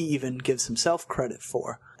than he even gives himself credit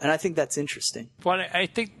for. And I think that's interesting. Well, I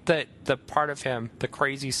think that the part of him, the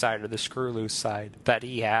crazy side or the screw loose side that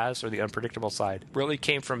he has, or the unpredictable side, really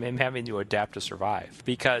came from him having to adapt to survive,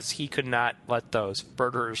 because he could not let those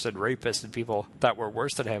murderers and rapists and people that were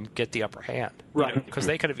worse than him get the upper hand. Right. Because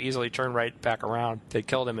they could have easily turned right back around. They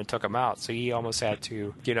killed him and took him out. So he almost had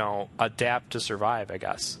to, adapt to survive, I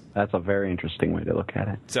guess. That's a very interesting way to look at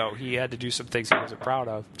it. So he had to do some things he wasn't proud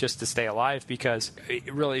of just to stay alive, because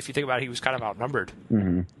really, if you think about it, he was kind of outnumbered.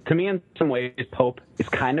 Mm-hmm. To me, in some ways, Pope is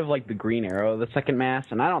kind of like the Green Arrow of the second mass,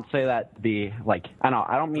 and I don't say that to be like, I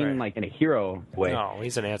don't mean like in a hero way. No,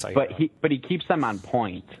 he's an anti-hero. But he keeps them on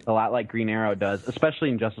point, a lot like Green Arrow does, especially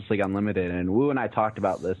in Justice League Unlimited. And Wu and I talked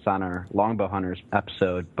about this on our Longbow Hunters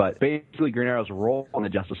episode, but basically Green Arrow's role in the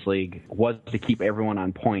Justice League was to keep everyone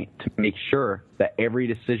on point, to make sure that every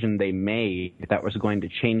decision they made that was going to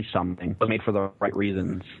change something was made for the right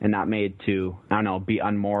reasons and not made to, be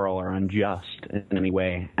unmoral or unjust in any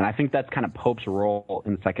way. And I think that's kind of Pope's role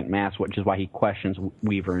in the second mass, which is why he questions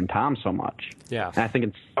Weaver and Tom so much. Yeah. And I think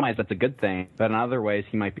in some ways that's a good thing, but in other ways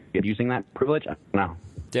he might be abusing that privilege. I don't know.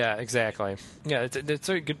 Yeah, exactly. Yeah, it's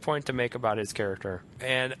a good point to make about his character.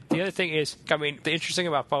 And the other thing is, the interesting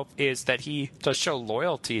about Pope is that he does show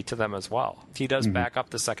loyalty to them as well. He does back up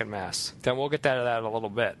the second mass. Then we'll get to that in a little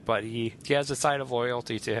bit, but he has a side of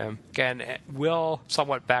loyalty to him and will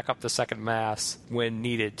somewhat back up the second mass when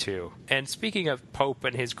needed to. And speaking of Pope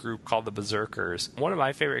and his group called the Berserkers, one of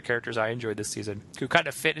my favorite characters I enjoyed this season, who kind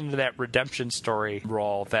of fit into that redemption story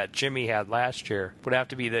role that Jimmy had last year, would have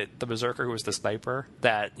to be the Berserker who was the sniper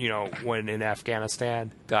that, when in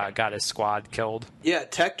Afghanistan, got his squad killed. Yeah,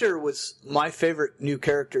 Tector was my favorite new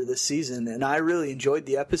character this season, and I really enjoyed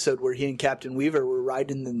the episode where he and Captain Weaver were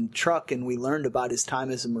riding in the truck and we learned about his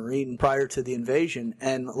time as a Marine prior to the invasion,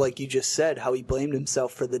 and like you just said, how he blamed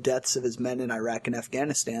himself for the deaths of his men in Iraq and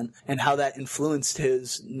Afghanistan, and how that influenced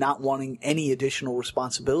his not wanting any additional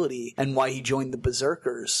responsibility, and why he joined the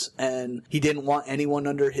Berserkers. And he didn't want anyone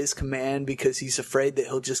under his command because he's afraid that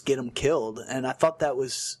he'll just get them killed. And I thought that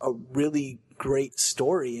was a really great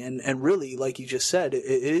story, and really, like you just said, it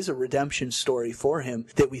is a redemption story for him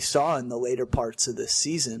that we saw in the later parts of this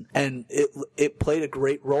season, and it played a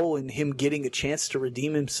great role in him getting a chance to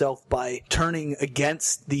redeem himself by turning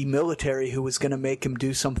against the military who was going to make him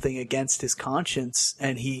do something against his conscience,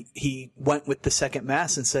 and he went with the second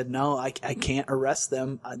mass and said, no, I can't arrest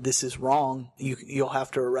them, this is wrong, you'll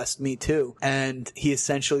have to arrest me too. And he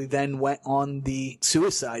essentially then went on the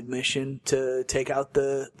suicide mission to take out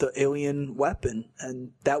the alien weapon,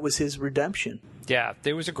 and that was his redemption. Yeah,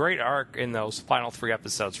 there was a great arc in those final 3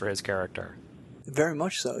 episodes for his character. Very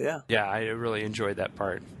much so, yeah. Yeah, I really enjoyed that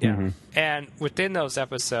part. Yeah. Mm-hmm. And within those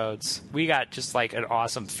episodes, we got just like an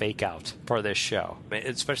awesome fake out for this show,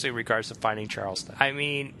 especially in regards to finding Charleston.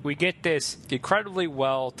 We get this incredibly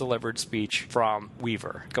well delivered speech from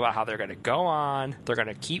Weaver about how they're going to go on, they're going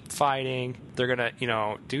to keep fighting, they're going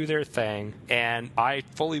to, do their thing. And I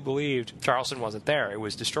fully believed Charleston wasn't there. It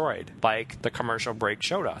was destroyed, like the commercial break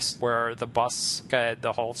showed us, where the bus,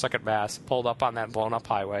 the whole second mass, pulled up on that blown up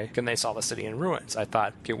highway and they saw the city in ruins. I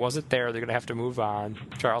thought, it wasn't there, they're going to have to move on.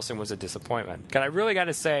 Charleston was a disappointment. And I really got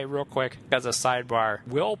to say, real quick, as a sidebar,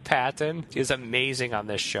 Will Patton is amazing on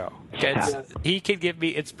this show. He can give me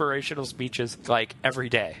inspirational speeches like every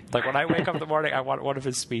day. Like when I wake up in the morning, I want one of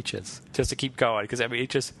his speeches just to keep going, because it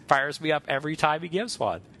just fires me up every time he gives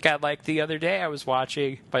one. Like the other day,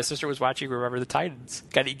 my sister was watching Remember the Titans,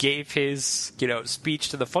 and he gave his speech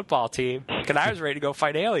to the football team, and I was ready to go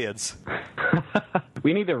fight aliens.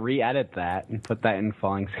 We need to re-edit that and put that in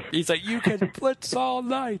Falling Seas. He's like, you can blitz all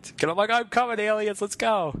night. And I'm like, I'm coming, aliens. Let's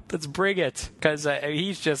go. Let's bring it. Because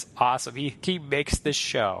he's just awesome. He makes this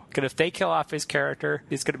show. And if they kill off his character,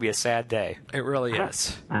 it's going to be a sad day. It really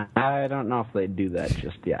is. I don't know if they do that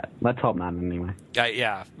just yet. Let's hope not anyway.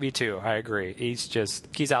 Yeah, me too. I agree.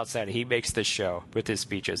 He's outstanding. He makes this show with his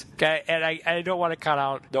speeches. Okay, and I don't want to cut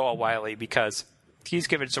out Noah Wiley because he's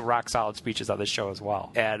given some rock solid speeches on this show as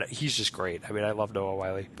well, and he's just great. I mean, I love Noah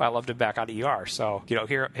Wyle. I loved him back on ER, so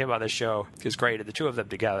hear him on this show is great, and the two of them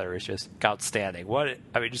together is just outstanding.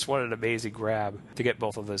 Just what an amazing grab to get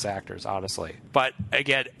both of those actors, honestly. But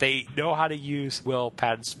again, they know how to use Will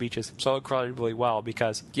Patton's speeches so incredibly well,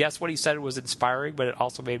 because yes, what he said was inspiring, but it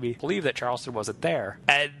also made me believe that Charleston wasn't there.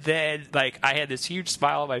 And then I had this huge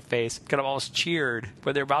smile on my face, kind of almost cheered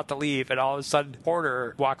when they're about to leave, and all of a sudden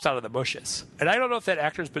Porter walks out of the bushes. And I don't know if that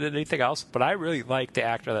actor's been in anything else, but I really like the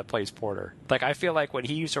actor that plays Porter. I feel like when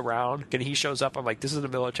he's around and he shows up, I'm like, this is a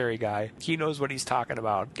military guy. He knows what he's talking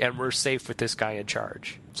about, and we're safe with this guy in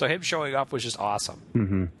charge. So him showing up was just awesome.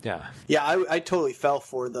 Mm-hmm. Yeah. Yeah, I totally fell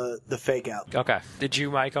for the fake out. Okay. Did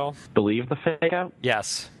you, Michael? Believe the fake out?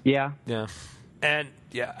 Yes. Yeah. Yeah. And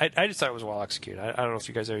yeah, I just thought it was well executed. I don't know if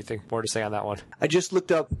you guys have anything more to say on that one. I just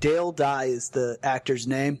looked up Dale Dye is the actor's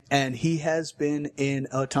name, and he has been in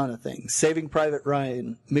a ton of things. Saving Private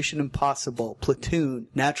Ryan, Mission Impossible, Platoon,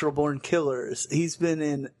 Natural Born Killers. He's been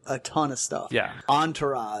in a ton of stuff. Yeah.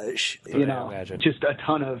 Entourage. Just a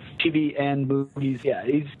ton of TV and movies. Yeah,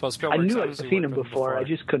 I knew I'd seen him before. I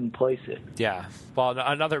just couldn't place it. Yeah. Well,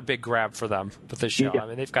 another big grab for them with this show. Yeah. I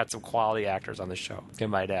mean, they've got some quality actors on this show, I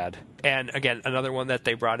might add. And again, another one that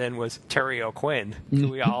they brought in was Terry O'Quinn, who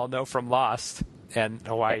we all know from Lost and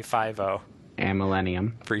Hawaii Five-0. And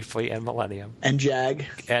Millennium. Briefly, and Millennium. And Jag.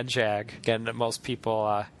 Again, most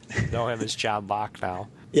people know him as John Locke now.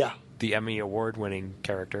 Yeah. The Emmy Award-winning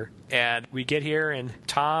character. And we get here, and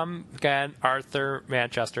Tom, again, Arthur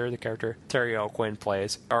Manchester, the character Terry O'Quinn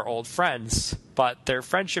plays, are old friends. But their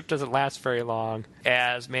friendship doesn't last very long,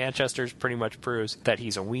 as Manchester's pretty much proves that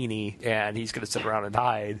he's a weenie, and he's going to sit around and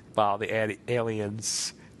hide while the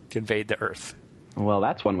aliens invade the Earth. Well,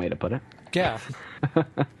 that's one way to put it. Yeah.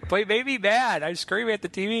 But he made me mad. I'm screaming at the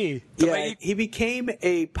TV. He became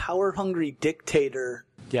a power-hungry dictator.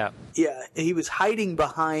 Yeah. Yeah, he was hiding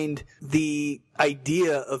behind the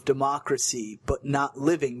idea of democracy, but not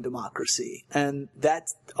living democracy. And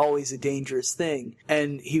that's always a dangerous thing.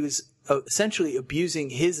 And he was essentially abusing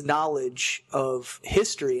his knowledge of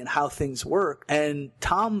history and how things work. And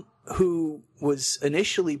Tom, who was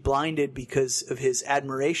initially blinded because of his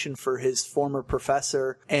admiration for his former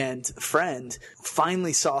professor and friend,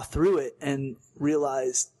 finally saw through it and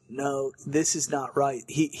realized, no, this is not right.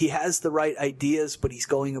 He has the right ideas, but he's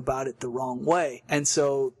going about it the wrong way. And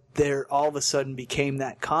so there all of a sudden became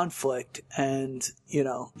that conflict. And,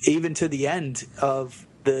 even to the end of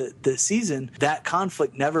the season, that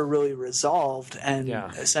conflict never really resolved. And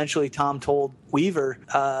essentially Tom told Weaver,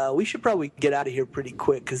 we should probably get out of here pretty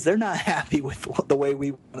quick because they're not happy with the way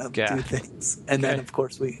we want to do things. And then, of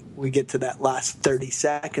course, we get to that last 30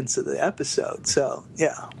 seconds of the episode. So,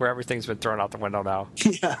 yeah. Where everything's been thrown out the window now.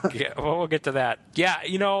 Yeah. Well, we'll get to that. Yeah,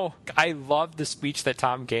 I love the speech that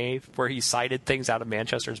Tom gave where he cited things out of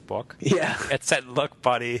Manchester's book. Yeah. It said, look,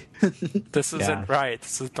 buddy, this isn't right.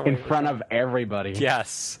 This is the in front of everybody.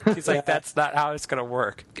 Yes. He's like, that's not how it's going to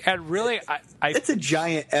work. And really, it's a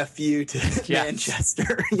giant FU to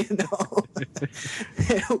Manchester,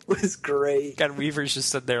 It was great. And Weaver's just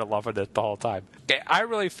sitting there loving it the whole time. I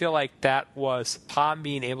really feel like that was Tom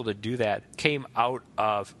being able to do that came out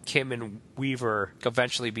of Kim and Weaver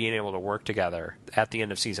eventually being able to work together at the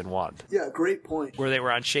end of season 1. Yeah, great point. Where they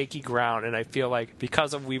were on shaky ground, and I feel like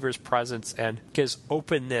because of Weaver's presence and his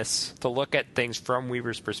openness to look at things from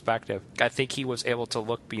Weaver's perspective, I think he was able to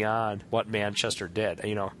look beyond what Manchester did.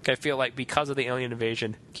 I feel like because of the alien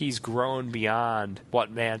invasion, he's grown beyond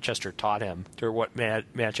what Manchester taught him or what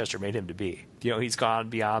Manchester made him to be. He's gone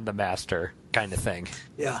beyond the master kind of thing.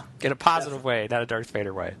 Yeah. In a positive way, not a Darth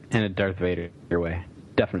Vader way. In a Darth Vader way.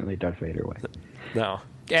 Definitely Darth Vader way. No.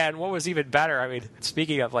 And what was even better,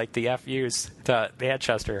 speaking of the FUs to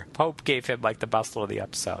Manchester, Pope gave him the best one of the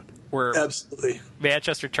episode. Where absolutely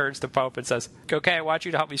Manchester turns to Pope and says, okay, I want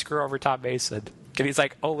you to help me screw over Tom Mason. And he's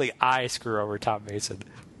like, only I screw over Tom Mason,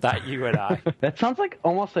 not you and I. That sounds like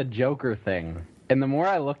almost a Joker thing. And the more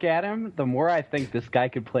I look at him, the more I think this guy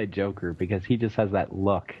could play Joker because he just has that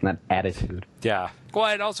look and that attitude. Yeah. Well,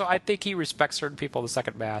 and also I think he respects certain people in the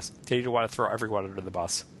second mass. They didn't want to throw everyone under the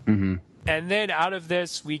bus. Mm-hmm. And then out of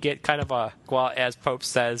this, we get kind of as Pope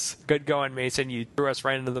says, good going, Mason, you threw us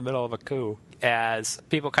right into the middle of a coup. As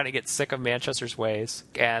people kind of get sick of Manchester's ways.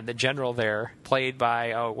 And the general there, played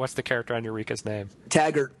by, what's the character on Eureka's name?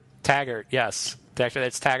 Taggart. Taggart, yes. The actor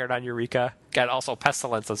that's Taggart on Eureka. And also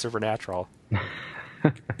Pestilence on Supernatural.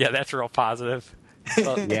 Yeah, that's real positive.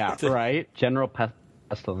 Well, yeah, right. General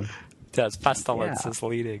Pestilence. Yes, Pestilence is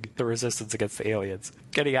leading the resistance against the aliens.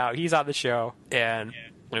 Getting out, he's on the show, and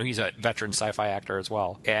He's a veteran sci-fi actor as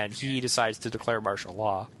well, and he decides to declare martial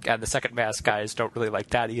law. And the second mask guys don't really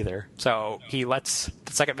like that either. So he lets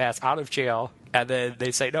the second mask out of jail, and then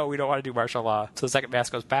they say, no, we don't want to do martial law. So the second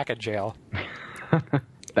mask goes back in jail.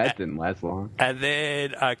 That didn't last long. And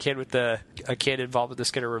then a kid involved with the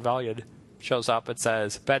Skinner Rebellion shows up and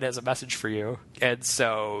says, Ben has a message for you. And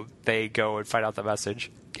so they go and find out the message.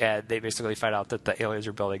 And they basically find out that the aliens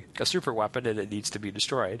are building a super weapon and it needs to be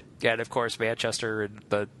destroyed. And of course, Manchester and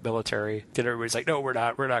the military, and everybody's like, no, we're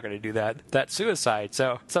not going to do that. That's suicide.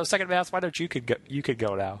 So second mask, why don't you could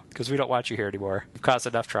go now? Because we don't want you here anymore. You've caused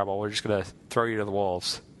enough trouble. We're just going to throw you to the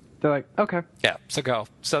wolves. They're like, okay. Yeah, so go.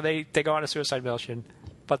 So they go on a suicide mission.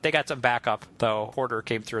 But they got some backup, though. Porter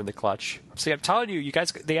came through in the clutch. See, I'm telling you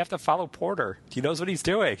guys, they have to follow Porter. He knows what he's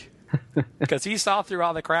doing. Because he saw through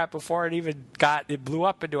all the crap before it blew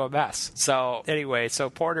up into a mess. So anyway,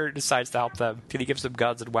 Porter decides to help them. He gives them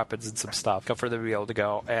guns and weapons and some stuff for them to be able to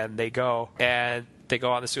go. And they go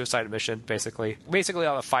on the suicide mission, basically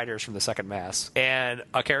all the fighters from the second mass. And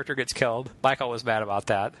a character gets killed. Michael was mad about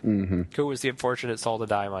that. Mm-hmm. Who was the unfortunate soul to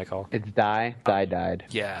die, Michael? It's Die died.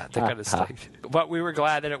 Yeah, that kind of stuff. But we were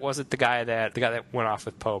glad that it wasn't the guy that went off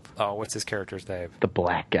with Pope. Oh, what's his character's name? The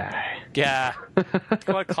black guy. Yeah. I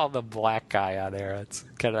want to call him the black guy on there. It's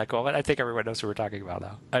kind of like, well, I think everyone knows who we're talking about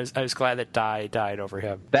now. I was glad that died over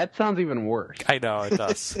him. That sounds even worse. I know, it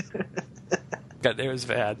does. God, it was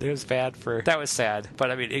bad. It was bad that was sad, but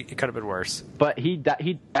I mean, it could have been worse. But he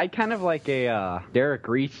died kind of like a Derek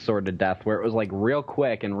Reese sort of death, where it was like real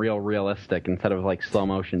quick and real realistic instead of like slow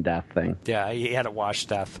motion death thing. Yeah, he had a wash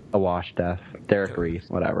death. A wash death. Derek Reese,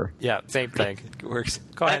 whatever. Yeah, same thing. It works.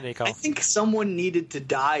 Go ahead, Nico. I think someone needed to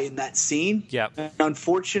die in that scene. Yep. And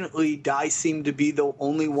unfortunately, Dai seemed to be the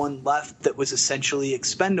only one left that was essentially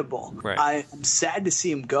expendable. Right. I'm sad to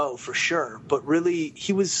see him go, for sure. But really,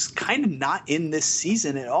 he was kind of not in this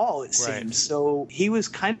season at all, it seems. So he was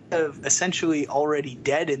kind of essentially already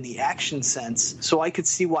dead in the action sense. So I could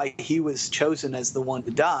see why he was chosen as the one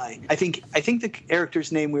to die. I think the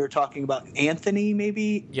character's name we were talking about, Anthony,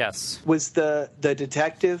 maybe? Yes. Was the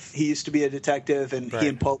detective. He used to be a detective, and he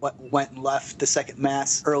and Pope went and left the second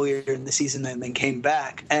mass earlier in the season and then came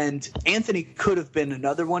back. And Anthony could have been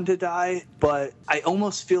another one to die, but I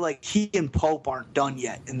almost feel like he and Pope aren't done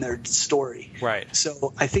yet in their story. Right.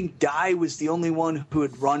 So I think Dai was the only one who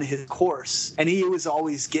had run his course, and he was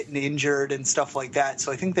always getting injured and stuff like that.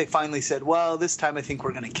 So I think they finally said, well, this time I think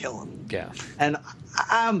we're going to kill him. Yeah. And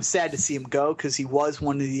I'm sad to see him go because he was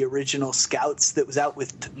one of the original scouts that was out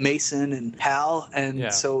with Mason and Hal.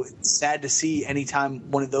 And so it's sad to see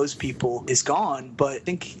anytime one of those people is gone, but I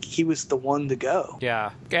think he was the one to go.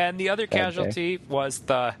 Yeah. And the other casualty was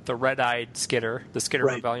the red-eyed Skinner, the Skinner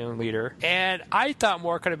Rebellion leader. And I thought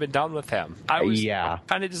more could have been done with him. I was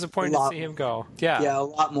kind of disappointed to see him go. Yeah, a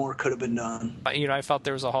lot more could have been done. I felt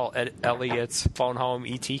there was a whole Elliot's phone home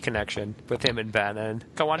ET connection with him and Ben, and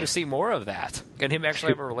I wanted to see more of that. And him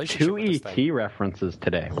actually have a relationship with this thing. 2 ET references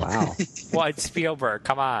today. Wow. Well, it's Spielberg.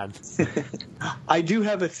 Come on. I do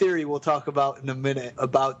have a theory we'll talk about in a minute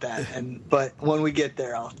about that, but when we get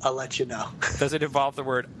there, I'll let you know. Does it involve the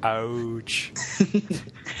word ouch?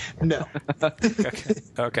 No.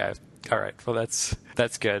 Okay. All right. Well,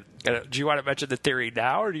 that's good. Do you want to mention the theory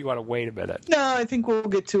now, or do you want to wait a minute? No, I think we'll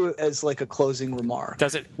get to it as like a closing remark.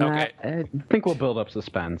 Does it? Okay. I think we'll build up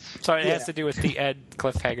suspense. So it has to do with the Ed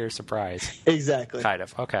cliffhanger surprise. Exactly. Kind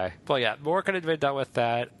of. Okay. Well, yeah, more could have been done with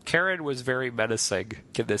that. Karen was very menacing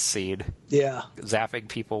in this scene. Yeah. Zapping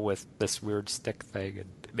people with this weird stick thing and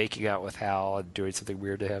making out with Hal and doing something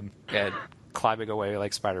weird to him and climbing away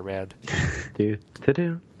like Spider-Man.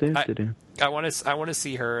 I want to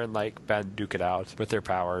see her and like Ben duke it out with their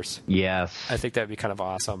powers. Yes. I think that'd be kind of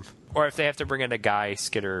awesome. Or if they have to bring in a guy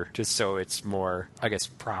Skinner just so it's more, I guess,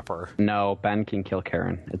 proper. No, Ben can kill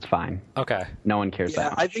Karen. It's fine. Okay. No one cares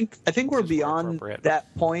that much. I think we're beyond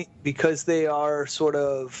that point because they are sort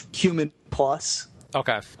of human plus.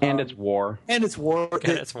 Okay. And it's war. And it's war.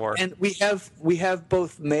 And we have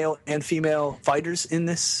both male and female fighters in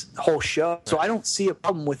this whole show. So I don't see a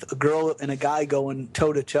problem with a girl and a guy going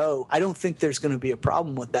toe to toe. I don't think there's going to be a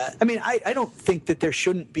problem with that. I mean, I don't think that there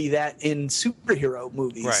shouldn't be that in superhero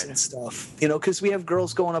movies and stuff. Because we have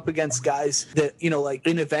girls going up against guys that, like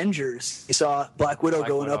in Avengers, you saw Black Widow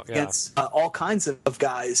going up against all kinds of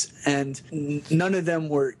guys, and none of them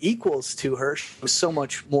were equals to her. She was so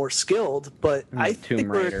much more skilled, but I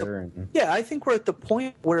Tomb Raider. I think we're at the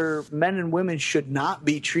point where men and women should not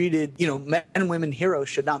be treated, men and women heroes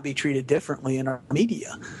should not be treated differently in our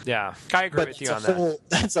media. Yeah, I agree with you on that.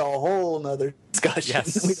 That's a whole nother discussion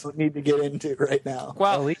we don't need to get into right now.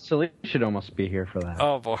 Well, Elise should almost be here for that.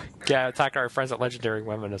 Oh, boy. Yeah, talk to our friends at Legendary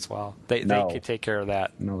Women as well. They can take care of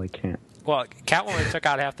that. No, they can't. Well, Catwoman took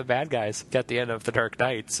out half the bad guys at the end of The Dark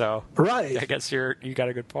Knight, so right. I guess you got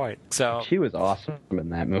a good point. So she was awesome in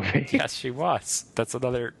that movie. Yes, she was. That's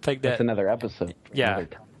another thing. That's another episode. Yeah.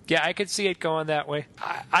 Yeah, I could see it going that way.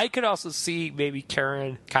 I could also see maybe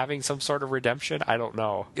Karen having some sort of redemption. I don't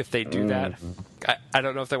know if they do that. I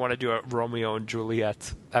don't know if they want to do a Romeo and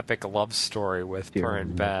Juliet epic love story with her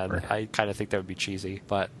and Ben. I kind of think that would be cheesy,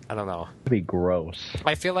 but I don't know. It'd be gross.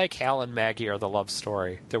 I feel like Hal and Maggie are the love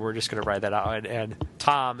story, that we're just going to write that out. And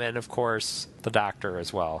Tom, and of course, the doctor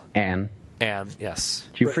as well. Anne, yes.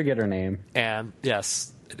 Did you forget her name? Anne,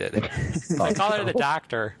 yes. I call her the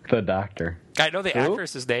doctor. The doctor. I know the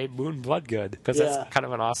actress's name, Moon Bloodgood, because that's kind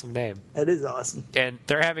of an awesome name. That is awesome. And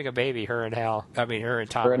they're having a baby, her and Hal. I mean, her and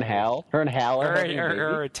Tom. Her and Hal? Her and Hal are having a baby?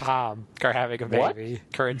 Her and Tom are having a baby.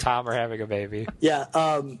 What? Her and Tom are having a baby. Yeah,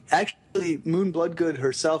 actually, Moon Bloodgood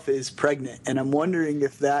herself is pregnant, and I'm wondering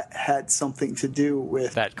if that had something to do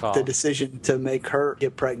with the decision to make her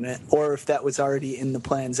get pregnant, or if that was already in the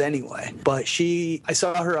plans anyway. But I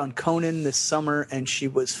saw her on Conan this summer, and she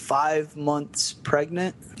was 5 months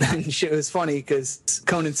pregnant. And it was funny because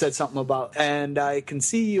Conan said something about, and I can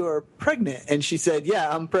see you're pregnant. And she said, yeah,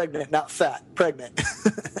 I'm pregnant, not fat, pregnant.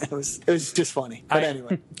 It was just funny. But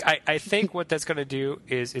anyway. I think what that's going to do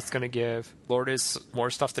is it's going to give Lourdes more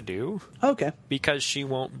stuff to do. Okay. Because she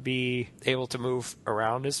won't be able to move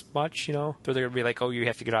around as much, So they're going to be like, oh, you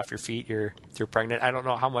have to get off your feet. You're pregnant. I don't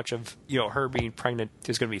know how much of, her being pregnant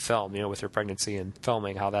is going to be filmed, with her pregnancy and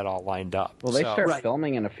filming, how that all lined up. Well, they start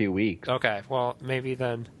filming in a few weeks. Okay. Well, maybe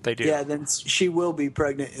then they do. Yeah, then she will be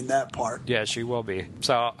pregnant in that part. Yeah, she will be.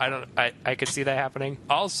 So I could see that happening.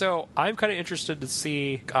 Also, I'm kind of interested to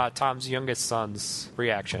see Tom's youngest son's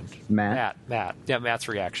reaction. Matt. Yeah, Matt's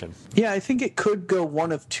reaction. Yeah, I think it could go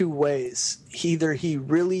one of two ways. Either he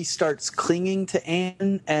really starts clinging to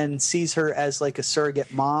Anne and sees her as like a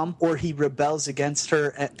surrogate mom, or he rebels against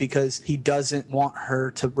her because he doesn't want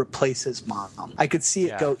her to replace his mom. I could see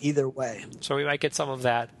it go either way. So we might get some of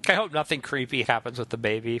that. I hope nothing creepy happens with the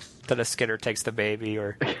baby, that a Skinner takes the baby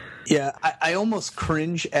or... Yeah, I almost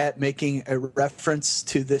cringe at making a reference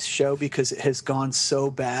to this show because it has gone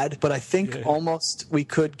so bad, but I think almost we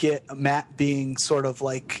could get Matt being sort of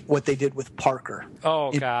like what they did with Parker.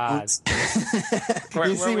 Oh, God.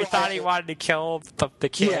 where we thought he wanted to kill the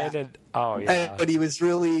kid and... Oh, yeah. But he was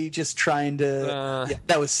really just trying to...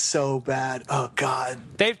 that was so bad. Oh, God.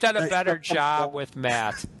 They've done a better job with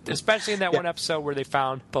Matt, especially in that one episode where they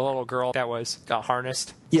found the little girl that was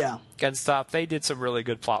harnessed. Yeah. And stuff. They did some really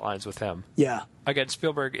good plot lines with him. Yeah. Again,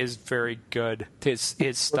 Spielberg is very good. His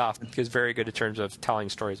stuff is very good in terms of telling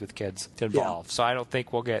stories with kids involved. Yeah. So I don't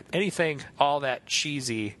think we'll get anything all that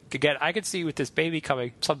cheesy. Again, I could see with this baby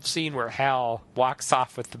coming, some scene where Hal walks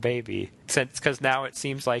off with the baby. Because now it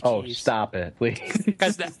seems like stop it, please.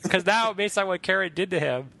 Because now, based on what Karen did to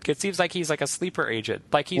him, it seems like he's like a sleeper agent.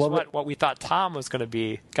 Like he's what we thought Tom was going to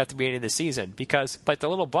be at the beginning of the season. Because like the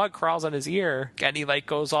little bug crawls on his ear and he like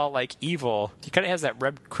goes all like evil. He kind of has that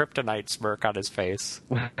red kryptonite smirk on his face.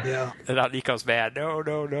 Yeah. And now Nico's mad.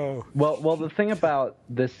 No. Well, the thing about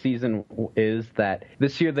this season is that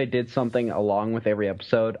this year they did something along with every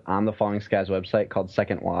episode on the Falling Skies website called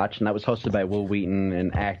Second Watch, and that was hosted by Will Wheaton,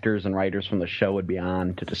 and actors and writers from the show would be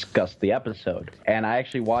on to discuss the episode. And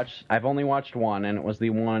I've only watched one, and it was the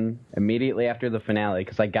one immediately after the finale,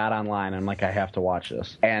 because I got online and I'm like, I have to watch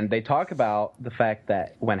this. And they talk about the fact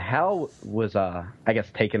that when Hal was, I guess,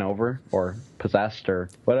 taken over or possessed or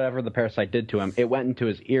whatever the parasite did to him, it went into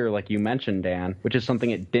his ear, like you mentioned, Dan, which is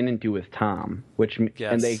something it didn't do with Tom.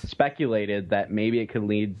 And they speculated that maybe it could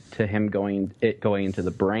lead to him going into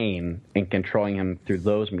the brain and controlling him through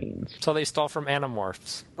those means. So they stole from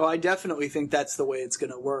Animorphs. Oh, I definitely think that's the way it's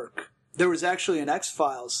going to work. There was actually an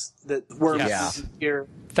X-Files that worked here.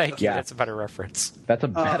 Thank you. That's a better reference. That's a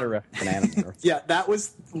better reference than Animorphs. Yeah, that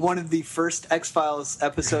was one of the first X-Files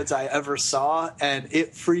episodes I ever saw, and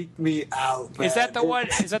it freaked me out. Man. Is that the one?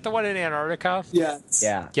 Is that the one in Antarctica? Yes.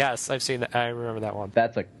 Yeah. Yes, I've seen that. I remember that one.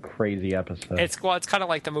 That's a crazy episode. It's kind of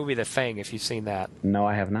like the movie The Thing, if you've seen that. No,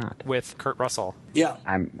 I have not. With Kurt Russell. Yeah.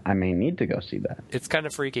 I may need to go see that. It's kind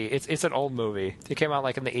of freaky. It's an old movie. It came out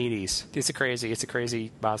like in the 80s. It's a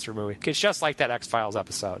crazy monster movie. It's just like that X-Files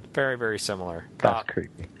episode. Very, very similar. That's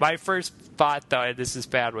creepy. My first thought, though, and this is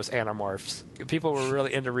bad, was Animorphs. People were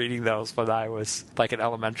really into reading those when I was like in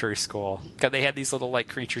elementary school. Because they had these little like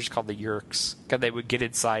creatures called the Yeerks. Because they would get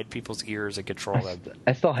inside people's ears and control them.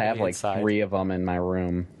 I still have like 3 of them in my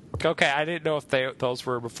room. Okay, I didn't know if those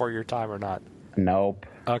were before your time or not. Nope.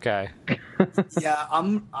 Okay. Yeah,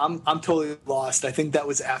 I'm totally lost. I think that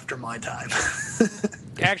was after my time.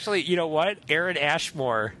 Actually, you know what? Aaron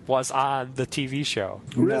Ashmore was on the TV show.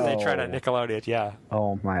 Really? They tried on Nickelodeon, yeah.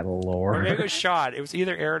 Oh, my Lord. Or maybe it was Sean. It was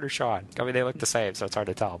either Aaron or Sean. I mean, they look the same, so it's hard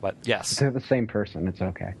to tell, but yes. They're the same person. It's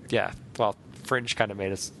okay. Yeah, well, Fringe kind of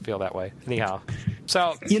made us feel that way. Anyhow.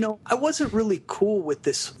 So, I wasn't really cool with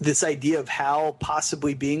this idea of Hal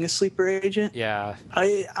possibly being a sleeper agent. Yeah.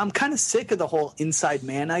 I'm kind of sick of the whole inside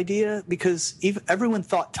man idea because everyone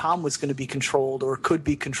thought Tom was going to be controlled or could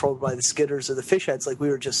be controlled by the Skitters or the Fishheads, like we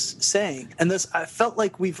were just saying. And I felt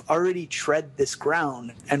like we've already tread this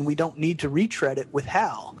ground and we don't need to retread it with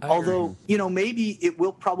Hal. Although, maybe it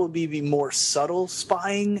will probably be more subtle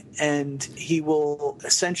spying and he will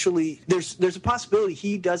essentially, there's a possibility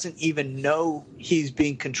he doesn't even know he's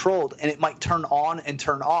being controlled, and it might turn on and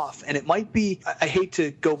turn off, and it might be, I hate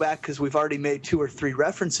to go back because we've already made 2 or 3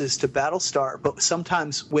 references to Battlestar, but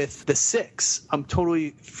sometimes with the Six, I'm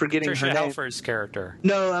totally forgetting Tricia her name. Helfer's character.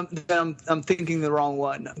 No, I'm thinking the wrong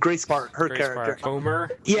one. Grace Park, her character.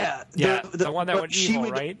 Homer? Yeah. The one that went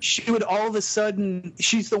evil, right? She would all of a sudden,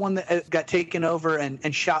 she's the one that got taken over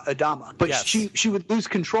and shot Adama, but yes. she would lose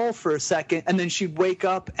control for a second, and then she'd wake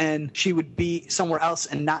up and she would be somewhere else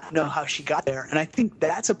and not know how she got there. And I think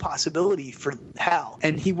that's a possibility for Hal,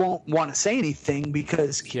 and he won't want to say anything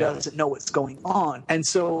because he doesn't know what's going on. And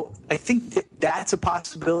so I think that's a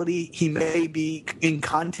possibility. He may be in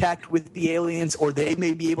contact with the aliens, or they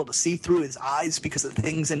may be able to see through his eyes because of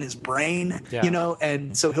things in his brain,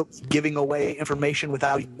 and so he'll be giving away information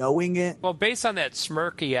without knowing it. Well, based on that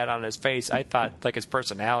smirk he had on his face, I thought like his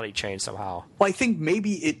personality changed somehow. Well, I think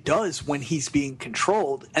maybe it does when he's being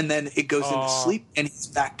controlled, and then it goes into sleep and he's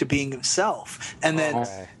back to being himself. And then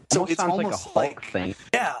so it's almost like a Hulk thing.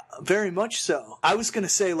 Yeah, very much so. I was going to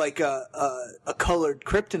say like a colored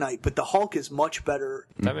kryptonite, but the Hulk is much better.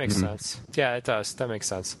 That makes sense. Yeah, it does. That makes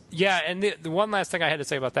sense. Yeah, and the one last thing I had to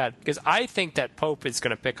say about that is I think that Pope is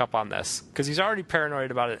going to pick up on this because he's already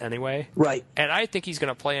paranoid about it anyway. Right. And I think he's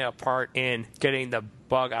going to play a part in getting the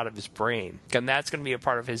bug out of his brain, and that's going to be a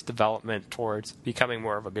part of his development towards becoming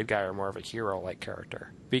more of a good guy or more of a hero-like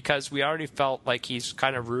character, because we already felt like he's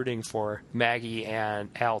kind of rooting for Maggie and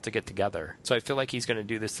Hal to get together. So I feel like he's going to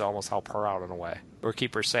do this to almost help her out in a way, or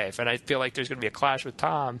keep her safe. And I feel like there's going to be a clash with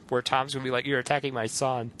Tom, where Tom's going to be like, you're attacking my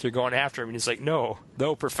son, you're going after him, and he's like, no,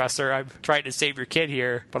 Professor, I'm trying to save your kid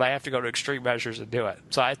here, but I have to go to extreme measures to do it.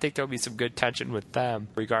 So I think there'll be some good tension with them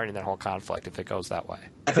regarding that whole conflict if it goes that way.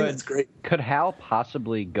 I think that's great. Could Hal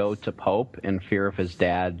possibly go to Pope in fear of his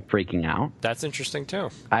dad freaking out? That's interesting too.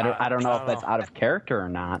 I don't know if that's out of character or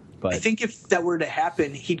not, but I think if that were to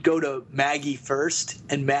happen, he'd go to Maggie first,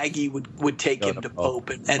 and Maggie would take him to Pope,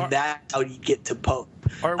 and that's how he'd get to Pope.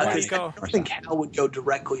 Or would he go? I don't think Hal would go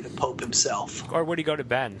directly to Pope himself. Or would he go to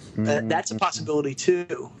Ben? That's a possibility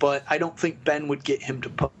too, but I don't think Ben would get him to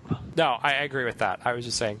Pope. No, I agree with that. I was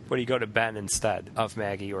just saying, would he go to Ben instead of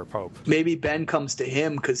Maggie or Pope? Maybe Ben comes to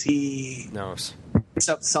him because he knows. Picks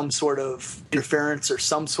up some sort of interference or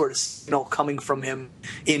some sort of signal coming from him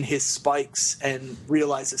in his spikes and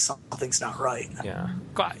realizes something's not right. Yeah.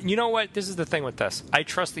 God, you know what? This is the thing with this. I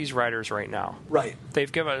trust these writers right now. Right.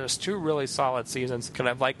 They've given us 2 really solid seasons, and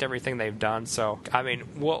I've liked everything they've done. So, I mean,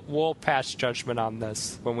 we'll pass judgment on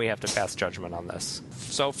this when we have to pass judgment on this.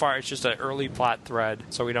 So far, it's just an early plot thread,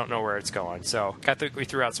 so we don't know where it's going. So, I think we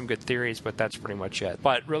threw out some good theories, but that's pretty much it.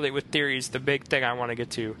 But really, with theories, the big thing I want to get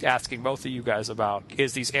to asking both of you guys about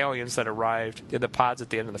is these aliens that arrived in the pods at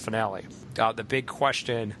the end of the finale. The big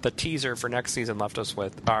question, the teaser for next season left us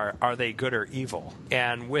with, are they good or evil?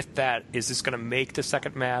 And with that, is this going to make the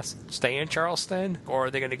second mass stay in Charleston, or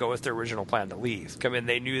are they going to go with their original plan to leave? I mean,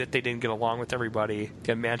 they knew that they didn't get along with everybody,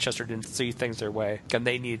 and Manchester didn't see things their way, and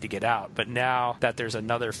they needed to get out. But now that there's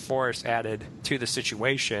another force added to the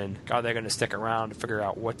situation, are they going to stick around to figure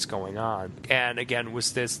out what's going on? And again,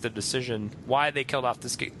 was this the decision why they killed off the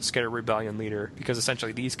Skitter Rebellion leader? Because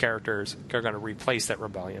essentially these characters are going to replace that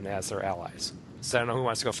rebellion as their allies. So I don't know who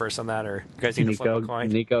wants to go first on that, or you guys need to flip a coin?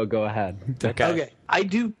 Nico, go ahead. Okay. I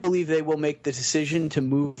do believe they will make the decision to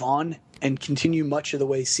move on and continue much of the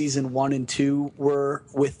way season 1 and 2 were,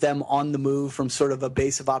 with them on the move from sort of a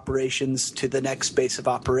base of operations to the next base of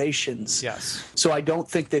operations. Yes. So I don't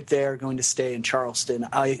think that they're going to stay in Charleston.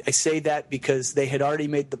 I say that because they had already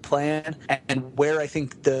made the plan, and where I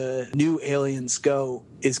think the new aliens go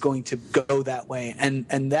is going to go that way.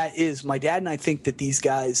 And that is, my dad and I think that these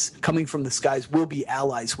guys coming from the skies will be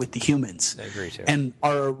allies with the humans. I agree too. And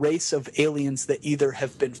are a race of aliens that either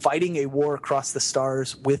have been fighting a war across the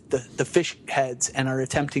stars with the fish heads and are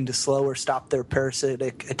attempting to slow or stop their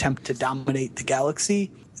parasitic attempt to dominate the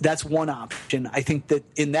galaxy. That's one option. I think that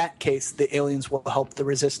in that case, the aliens will help the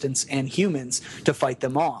resistance and humans to fight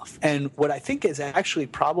them off. And what I think is actually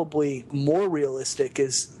probably more realistic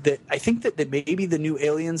is that I think that maybe the new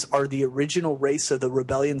aliens are the original race of the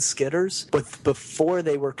rebellion skitters, but before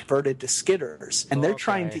they were converted to skitters. And they're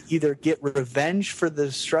trying to either get revenge for the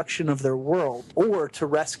destruction of their world or to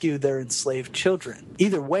rescue their enslaved children.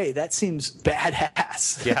 Either way, that seems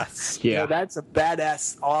badass. Yes. Yeah. You know, that's a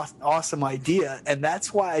badass, awesome idea. And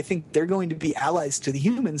that's why I think they're going to be allies to the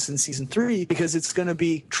humans in season 3, because it's going to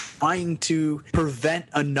be trying to prevent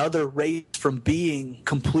another race from being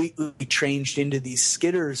completely changed into these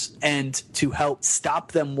skitters and to help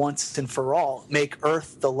stop them once and for all, make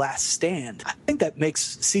Earth the last stand. I think that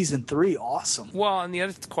makes season 3 awesome. Well, and the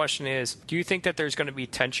other question is, do you think that there's going to be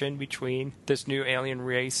tension between this new alien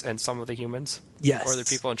race and some of the humans? Yes. Or the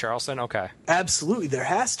people in Charleston? Okay. Absolutely. There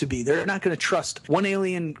has to be. They're not going to trust one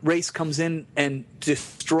alien race comes in and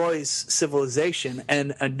destroys civilization,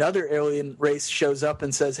 and another alien race shows up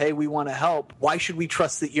and says, hey, we want to help. Why should we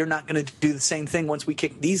trust that you're not going to do the same thing once we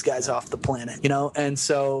kick these guys off the planet? You know? And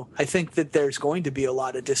so I think that there's going to be a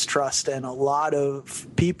lot of distrust and a lot of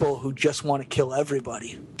people who just want to kill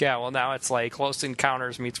everybody. Yeah, well, now it's like Close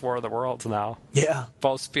Encounters meets War of the Worlds now. Yeah.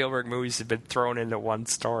 Both Spielberg movies have been thrown into one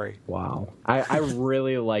story. Wow. I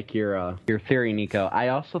really like your theory, Nico. I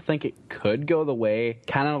also think it could go the way,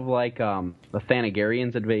 kind of like the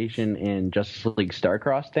Thanagarians invasion in Justice League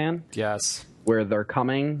Starcross, Dan. Yes. Where they're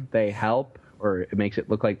coming, they help, or it makes it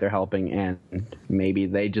look like they're helping, and maybe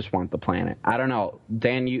they just want the planet. I don't know.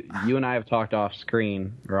 Dan, you and I have talked off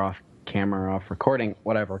screen, or off camera, off recording,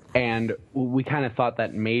 whatever, and we kind of thought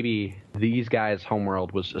that maybe these guys'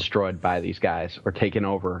 homeworld was destroyed by these guys or taken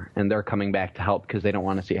over, and they're coming back to help because they don't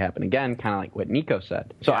want to see it happen again, kind of like what Nico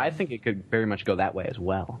said. So I think it could very much go that way as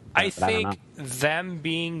well. I think them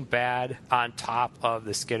being bad on top of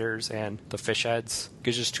the skitters and the fish heads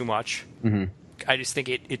is just too much. Mm-hmm. I just think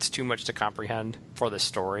it's too much to comprehend for the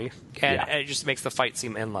story, and it just makes the fight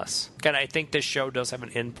seem endless. And I think this show does have an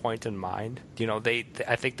end point in mind. You know,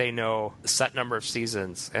 I think they know a set number of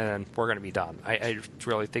seasons, and we're going to be done. I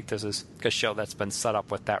really think this is a show that's been set up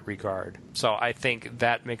with that regard. So I think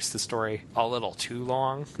that makes the story a little too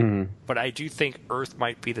long. Mm-hmm. But I do think Earth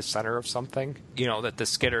might be the center of something. You know, that the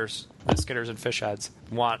skitters and fish heads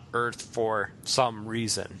want Earth for some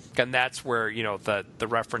reason. And that's where, you know, the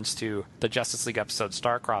reference to the Justice League episode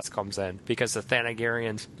Starcross comes in, because the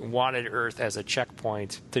Thanagarians wanted Earth as a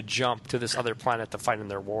checkpoint to jump to this other planet to fight in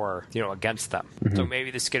their war, you know, against them. Mm-hmm. So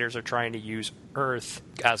maybe the skitters are trying to use Earth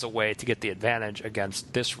as a way to get the advantage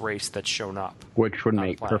against this race that's shown up. Which would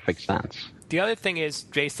make perfect sense. The other thing is,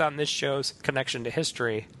 based on this show's connection to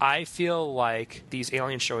history, I feel like these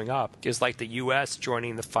aliens showing up is like the U.S.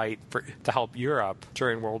 joining the fight to help Europe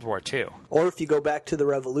during World War II. Or if you go back to the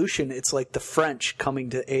Revolution, it's like the French coming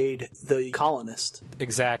to aid the colonists.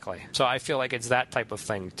 Exactly. So I feel like it's that type of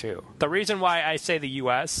thing, too. The reason why I say the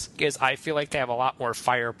U.S. is I feel like they have a lot more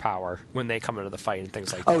firepower when they come into the fight and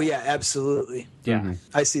things like that. Oh, yeah, absolutely. Yeah. Mm-hmm.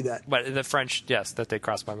 I see that. But the French, yes, that did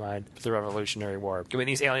cross my mind. The Revolutionary War. I mean,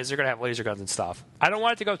 these aliens, they're going to have laser guns and stuff. I don't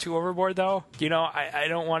want it to go too overboard, though. You know, I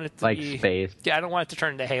don't want it to like be... space. Yeah, I don't want it to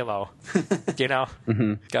turn into Halo. You know?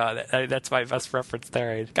 Mm-hmm. God, that's my best reference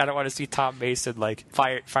there. I don't want to see Tom Mason, like,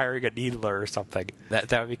 firing a needler or something.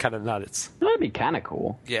 That would be kind of nuts. That would be kind of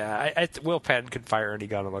cool. Yeah, Will Penn could fire any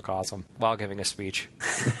gun and look awesome while giving a speech.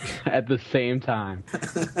 At the same time.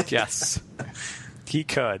 Yes. He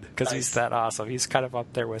could, because he's that awesome. He's kind of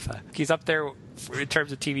up there with... he's up there... In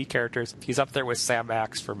terms of TV characters, he's up there with Sam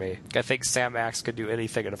Axe for me. I think Sam Axe could do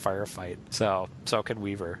anything in a firefight. So can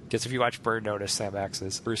Weaver. Because if you watch Burn Notice, Sam Axe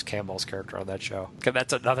is Bruce Campbell's character on that show. Because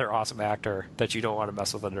that's another awesome actor that you don't want to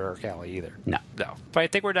mess with in the dark alley either. No. But I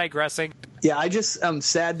think we're digressing. Yeah, I'm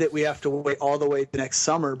sad that we have to wait all the way to next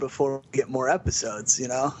summer before we get more episodes, you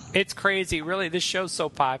know? It's crazy. Really, this show's so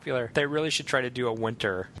popular. They really should try to do a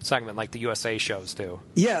winter segment like the USA shows do.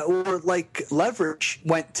 Yeah, or like Leverage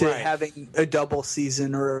went to having a double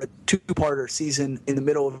season or a two-parter season in the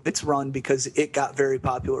middle of its run because it got very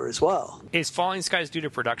popular as well. Is Falling Skies due to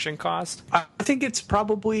production cost? I think it's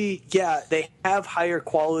probably, they have higher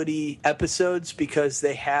quality episodes because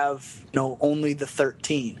they have, only the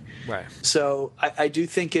 13. Right. So I do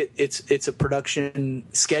think it's a production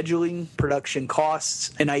scheduling, production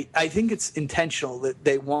costs, and I think it's intentional that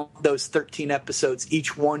they want those 13 episodes,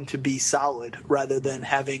 each one to be solid, rather than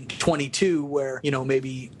having 22 where,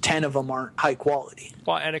 maybe 10 of them aren't high quality.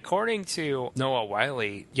 Well, and according to Noah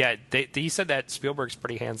Wiley, he said that Spielberg's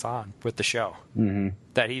pretty hands-on with the show. Mm-hmm.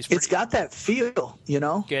 That it's got that feel,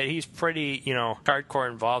 Yeah, he's pretty, hardcore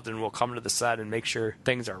involved, and will come to the set and make sure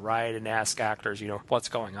things are right and ask actors, what's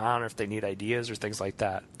going on, or if they need ideas or things like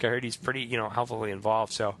that. I heard he's pretty, heavily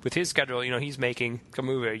involved. So with his schedule, he's making a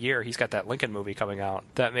movie a year. He's got that Lincoln movie coming out.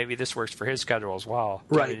 That maybe this works for his schedule as well.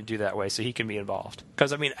 Right. To do that way so he can be involved.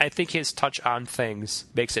 Because, I think his touch on things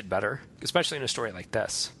makes it better, especially in a story like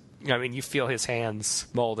this. You feel his hands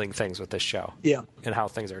molding things with this show. Yeah. And how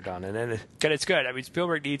things are done. And then it's good.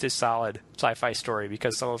 Spielberg needs a solid sci-fi story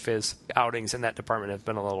because some of his outings in that department have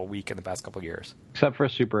been a little weak in the past couple of years. Except for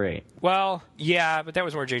Super 8. Well, yeah, but that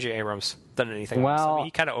was more J.J. Abrams than anything else.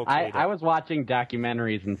 He kind of okayed it. I was watching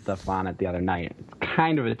documentaries and stuff on it the other night. It's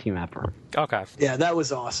kind of a team effort. Okay. Yeah, that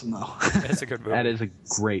was awesome, though. It's a good movie. That is a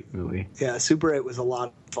great movie. Yeah, Super 8 was a lot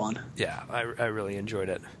of fun. Yeah, I really enjoyed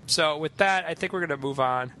it. So with that, I think we're going to move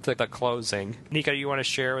on to the closing. Nico, you want to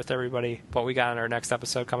share with everybody what we got on our next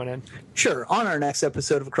episode coming in? Sure. On our next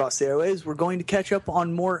episode of Across the Airwaves, we're going to catch up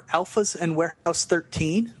on more Alphas and Warehouse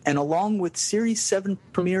 13, and along with Series 7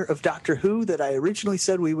 premiere of Doctor Who that I originally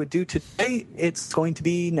said we would do today, it's going to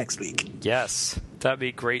be next week. Yes. That'd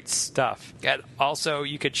be great stuff. And also,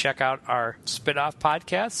 you could check out our spin-off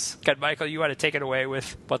podcasts. God, Michael, you want to take it away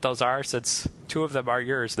with what those are, since 2 of them are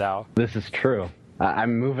yours now. This is true.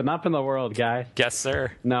 I'm moving up in the world, guys. Yes,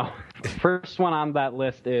 sir. No. The first one on that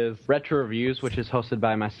list is Retro Reviews, which is hosted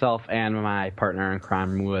by myself and my partner in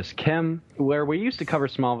crime, Louis Kim, where we used to cover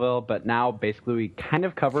Smallville, but now basically we kind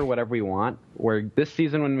of cover whatever we want. Where this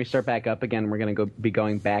season, when we start back up again, we're going to be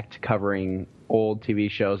going back to covering old TV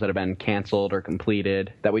shows that have been canceled or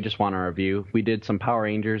completed that we just want to review. We did some Power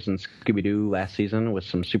Rangers and Scooby-Doo last season with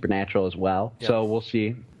some Supernatural as well. Yep. So we'll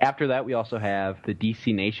see. After that, we also have the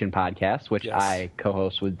DC Nation podcast, which I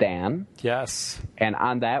co-host with Dan. Yes. And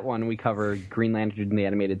on that one, we cover Green Lantern, the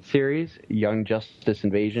animated series, Young Justice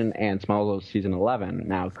Invasion, and Smallville Season 11.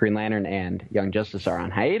 Now, Green Lantern and Young Justice are on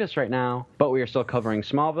hiatus right now, but we are still covering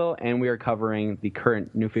Smallville, and we are covering the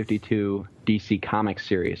current New 52 DC Comics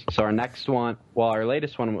series. So our next one, our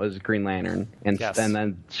latest one was Green Lantern, and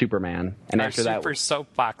then Superman. And our after that, Super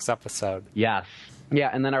Soapbox episode. Yes. Yeah,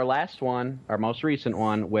 and then our last one, our most recent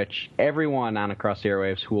one, which everyone on Across the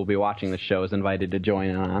Airwaves who will be watching the show is invited to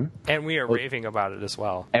join on. And we are raving about it as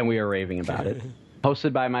well. And we are raving about it.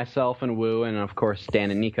 Hosted by myself and Woo, and of course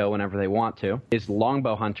Dan and Nico whenever they want to, is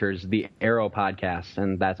Longbow Hunters, the Arrow podcast,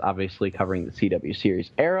 and that's obviously covering the CW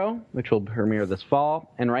series Arrow, which will premiere this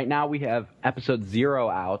fall. And right now we have episode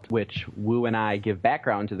 0 out, which Woo and I give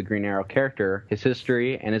background to the Green Arrow character, his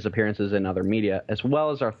history, and his appearances in other media, as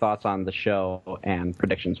well as our thoughts on the show and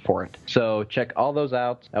predictions for it. So check all those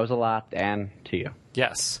out. That was a lot, and to you.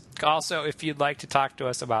 Yes. Also, if you'd like to talk to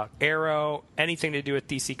us about Arrow, anything to do with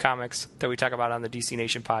DC Comics that we talk about on the DC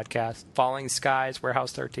Nation podcast, Falling Skies,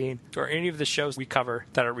 Warehouse 13, or any of the shows we cover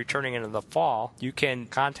that are returning into the fall, you can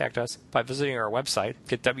contact us by visiting our website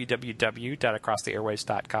at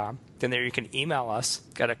www.acrosstheairwaves.com. Then there you can email us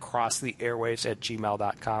at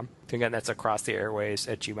acrosstheairwaves@gmail.com. Again, that's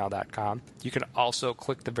acrosstheairwaves@gmail.com. You can also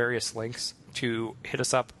click the various links to hit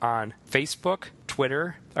us up on Facebook,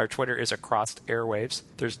 Twitter. Our Twitter is Across Airwaves.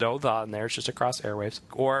 There's no "the" in there. It's just Across Airwaves.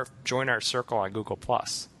 Or join our circle on Google+.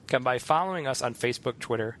 And by following us on Facebook,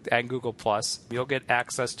 Twitter, and Google+, you'll get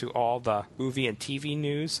access to all the movie and TV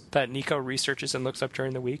news that Nico researches and looks up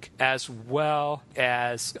during the week, as well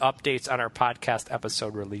as updates on our podcast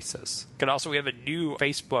episode releases. And also, we have a new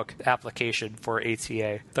Facebook application for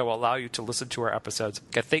ATA that will allow you to listen to our episodes,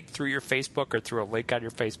 I think, through your Facebook or through a link on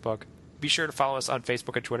your Facebook. Be sure to follow us on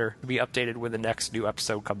Facebook and Twitter to be updated when the next new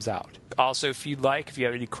episode comes out. Also, if you have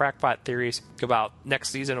any crackpot theories about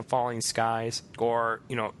next season of Falling Skies or,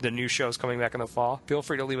 the new shows coming back in the fall, feel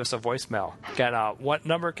free to leave us a voicemail. Again, what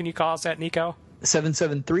number can you call us at, Nico?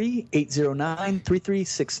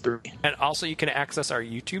 773-809-3363. And also you can access our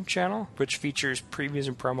YouTube channel, which features previews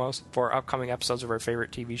and promos for upcoming episodes of our favorite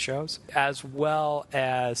TV shows, as well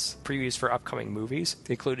as previews for upcoming movies,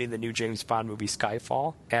 including the new James Bond movie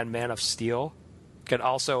Skyfall and Man of Steel. And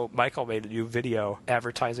also, Michael made a new video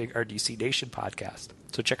advertising our DC Nation podcast.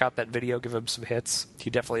 So check out that video, give him some hits.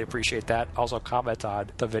 He'd definitely appreciate that. Also comment on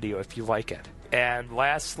the video if you like it. And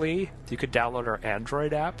lastly, you could download our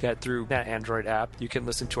Android app. Through that Android app, you can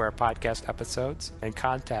listen to our podcast episodes and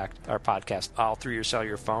contact our podcast all through your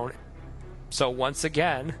cellular phone. So once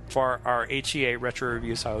again, for our HEA Retro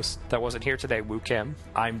Reviews host that wasn't here today, Woo Kim,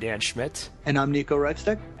 I'm Dan Schmidt. And I'm Nico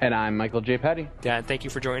Rexdeck. And I'm Michael J. Petty. Dan, thank you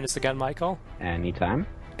for joining us again, Michael. Anytime.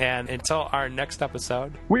 And until our next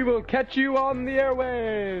episode, we will catch you on the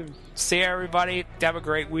airwaves. See you, everybody. Have a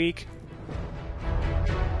great week.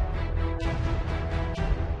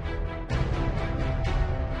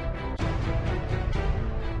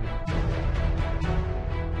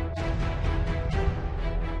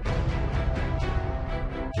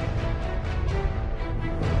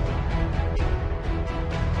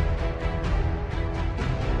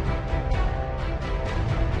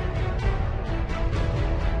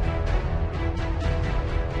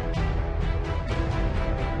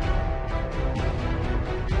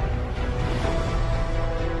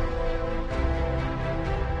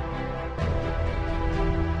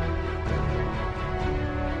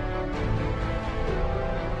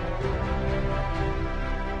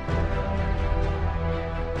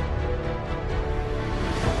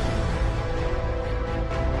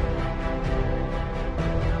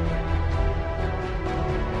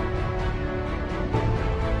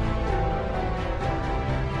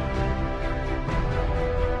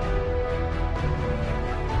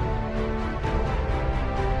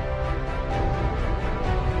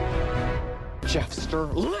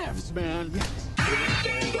 Jeffster lives, man.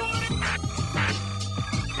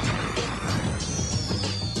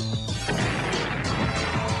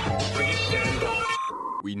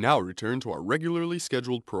 We now return to our regularly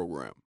scheduled program.